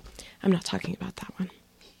 so I'm not talking about that one.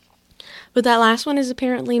 But that last one is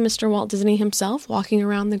apparently Mr. Walt Disney himself walking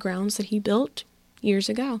around the grounds that he built years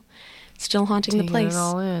ago. Still haunting the place. It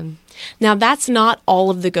all in. Now, that's not all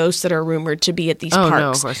of the ghosts that are rumored to be at these parks.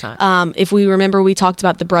 No, of course not. If we remember, we talked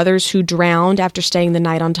about the brothers who drowned after staying the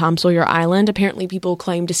night on Tom Sawyer Island. Apparently, people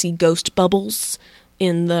claim to see ghost bubbles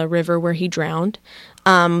in the river where he drowned.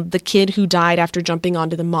 The kid who died after jumping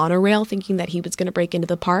onto the monorail thinking that he was going to break into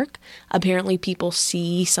the park. Apparently, people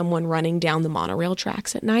see someone running down the monorail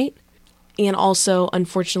tracks at night. And also,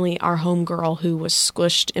 unfortunately, our homegirl who was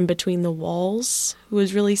squished in between the walls, who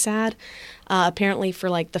was really sad. Apparently, for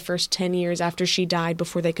like the first 10 years after she died,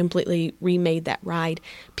 before they completely remade that ride,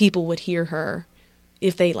 people would hear her.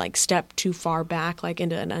 If they like stepped too far back, like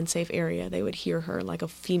into an unsafe area, they would hear her like a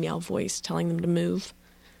female voice telling them to move.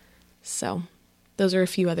 So, those are a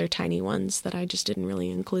few other tiny ones that I just didn't really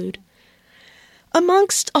include.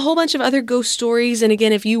 Amongst a whole bunch of other ghost stories, and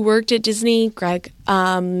again, if you worked at Disney, Greg,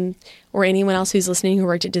 or anyone else who's listening who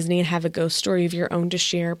worked at Disney and have a ghost story of your own to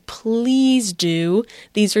share, please do.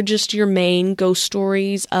 These are just your main ghost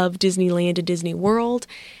stories of Disneyland and Disney World,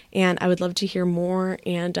 and I would love to hear more.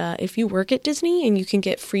 And if you work at Disney and you can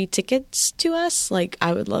get free tickets to us, like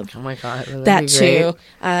I would love oh my God, that too.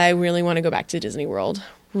 I really want to go back to Disney World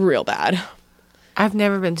real bad. I've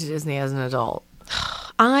never been to Disney as an adult.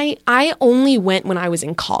 I only went when I was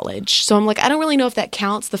in college, so I'm like, I don't really know if that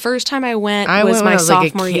counts. The first time I went was my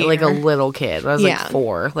sophomore year. Like a little kid. I was like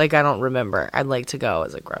 4. Like, I don't remember. I'd like to go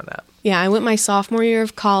as a grown-up. Yeah, I went my sophomore year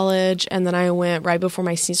of college, and then I went right before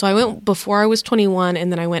my senior. So I went before I was 21,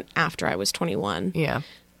 and then I went after I was 21. Yeah.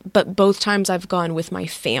 But both times I've gone with my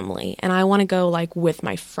family, and I want to go, like, with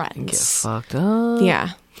my friends. Get fucked up.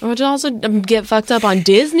 Yeah. Or to also get fucked up on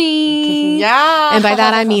Disney. Yeah. And by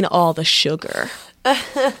that, I mean all the sugar.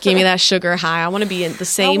 Give me that sugar high. I want to be in the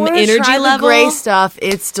same energy energy level. The gray stuff,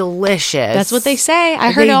 it's delicious. That's what they say.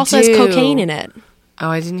 I heard it also has cocaine in it. Oh,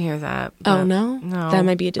 I didn't hear that. Oh, no? No. That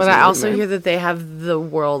might be a Disney But I also rumor. hear that they have the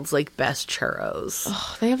world's like best churros.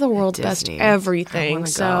 Oh, they have the world's best Disney. I everything. wanna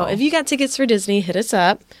So go. if you got tickets for Disney, hit us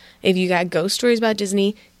up. If you got ghost stories about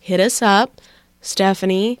Disney, hit us up.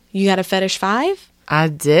 Stephanie, you got a Fetish 5? I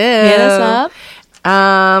did. Hit us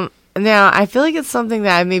up. Now, I feel like it's something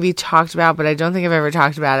that I maybe talked about, but I don't think I've ever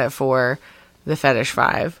talked about it for the Fetish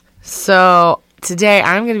 5. So today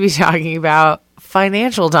I'm going to be talking about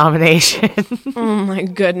financial domination. Oh my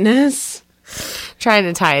goodness. Trying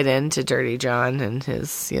to tie it into Dirty John and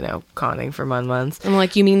his, conning for Mun-Muns. I'm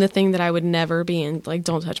like, you mean the thing that I would never be in? Like,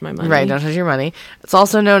 don't touch my money. Right, don't touch your money. It's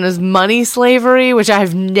also known as money slavery, which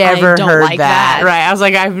I've never don't heard like that. Right, I was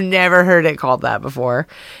like, I've never heard it called that before.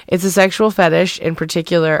 It's a sexual fetish, in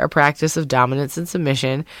particular, a practice of dominance and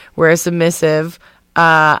submission, where a submissive,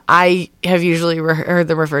 I have usually heard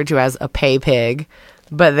them referred to as a pay pig,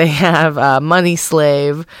 but they have money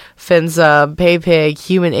slave, fin sub, pay pig,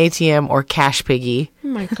 human ATM, or cash piggy. Oh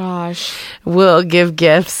my gosh. Will give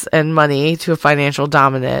gifts and money to a financial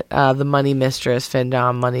dominant, the money mistress,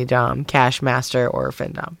 findom, money dom, cash master, or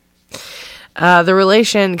findom. The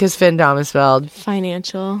relation, because findom is spelled,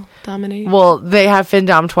 Financial domination. well, they have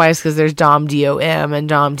findom twice because there's dom D-O-M and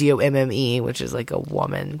dom D-O-M-M-E, which is like a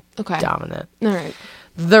woman dominant. All right.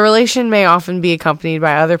 The relation may often be accompanied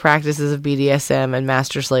by other practices of BDSM and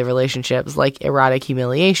master-slave relationships like erotic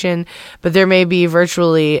humiliation, but there may be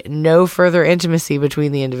virtually no further intimacy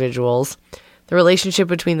between the individuals. The relationship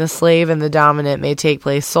between the slave and the dominant may take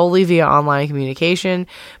place solely via online communication,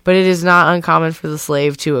 but it is not uncommon for the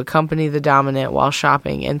slave to accompany the dominant while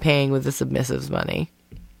shopping and paying with the submissive's money.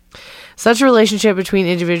 Such a relationship between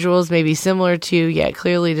individuals may be similar to, yet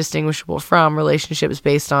clearly distinguishable from, relationships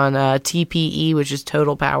based on TPE, which is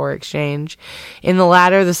total power exchange. In the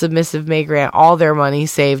latter, the submissive may grant all their money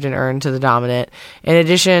saved and earned to the dominant, in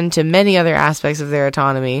addition to many other aspects of their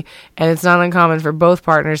autonomy, and it's not uncommon for both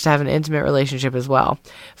partners to have an intimate relationship as well.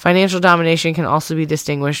 Financial domination can also be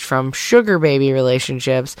distinguished from sugar baby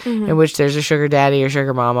relationships, in which there's a sugar daddy or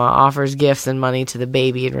sugar mama offers gifts and money to the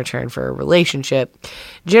baby in return for a relationship,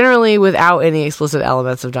 generally without any explicit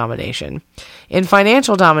elements of domination. In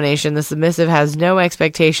financial domination, the submissive has no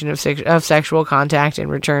expectation of sexual contact in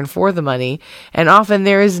return for the money, and often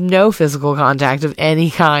there is no physical contact of any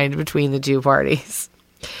kind between the two parties.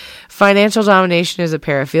 Financial domination is a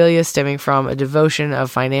paraphilia stemming from a devotion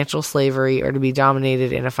of financial slavery or to be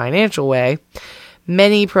dominated in a financial way.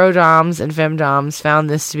 Many pro-doms and femdoms found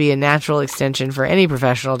this to be a natural extension for any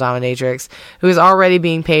professional dominatrix who is already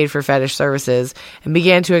being paid for fetish services and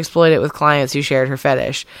began to exploit it with clients who shared her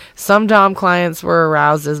fetish. Some dom clients were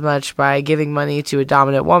aroused as much by giving money to a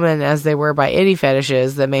dominant woman as they were by any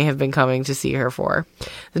fetishes that may have been coming to see her for.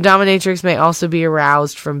 The dominatrix may also be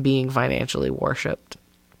aroused from being financially worshipped.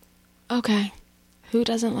 Okay. Who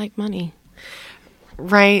doesn't like money?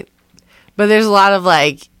 Right? But there's a lot of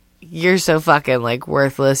like, you're so fucking like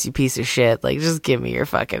worthless, you piece of shit. Like, just give me your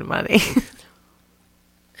fucking money.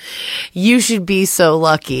 You should be so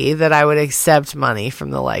lucky that I would accept money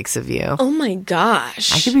from the likes of you. Oh my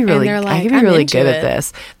gosh. I could be really, "I'm good at into it."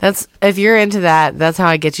 this. That's if you're into that. That's how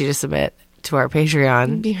I get you to submit to our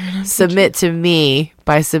Patreon. Be right on Submit to me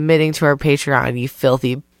by submitting to our Patreon. You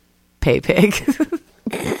filthy pay pig.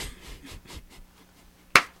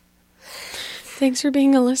 Thanks for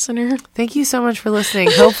being a listener. Thank you so much for listening.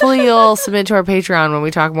 Hopefully you'll submit to our Patreon when we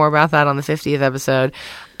talk more about that on the 50th episode.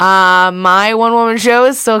 My one-woman show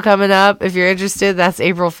is still coming up. If you're interested, that's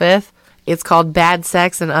April 5th. It's called Bad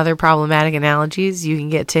Sex and Other Problematic Analogies. You can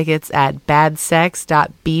get tickets at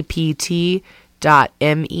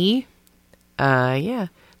badsex.bpt.me. Yeah,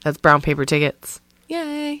 that's brown paper tickets.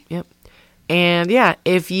 Yay. Yep. And yeah,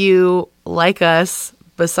 if you like us,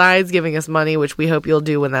 besides giving us money, which we hope you'll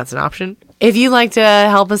do when that's an option, if you'd like to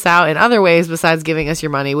help us out in other ways besides giving us your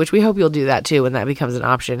money, which we hope you'll do that too when that becomes an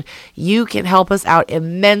option, you can help us out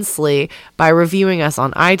immensely by reviewing us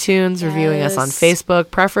on iTunes, reviewing us on Yes. Facebook,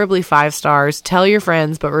 preferably 5 stars. Tell your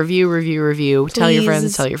friends, but review. Tell your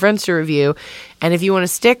Please. friends to review. And if you want a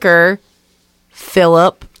sticker,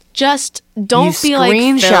 Philip, Just don't you be like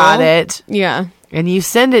screenshot Phil. it Yeah. and you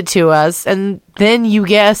send it to us, and then you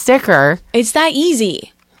get a sticker. It's that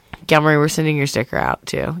easy. Galmarie, we're sending your sticker out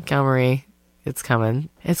too. Galmarie, it's coming.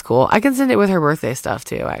 It's cool. I can send it with her birthday stuff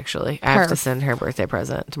too, actually. I have to Perf. send her birthday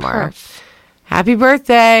present tomorrow. Perf. Happy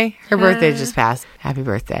birthday. Her birthday just passed. Happy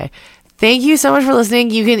birthday. Thank you so much for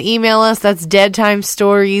listening. You can email us. That's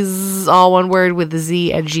deadtimestories, all one word with the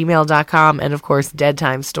Z, at gmail.com. And of course,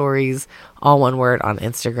 deadtimestories, all one word, on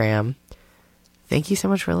Instagram. Thank you so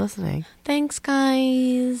much for listening. Thanks,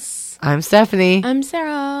 guys. I'm Stephanie. I'm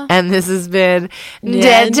Sarah. And this has been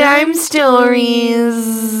Dead Time Stories.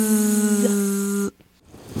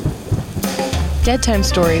 Dead Time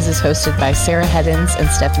Stories is hosted by Sarah Heddens and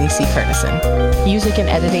Stephanie C. Kernison. Music and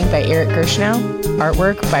editing by Eric Gershnow.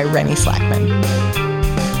 Artwork by Rennie Slackman.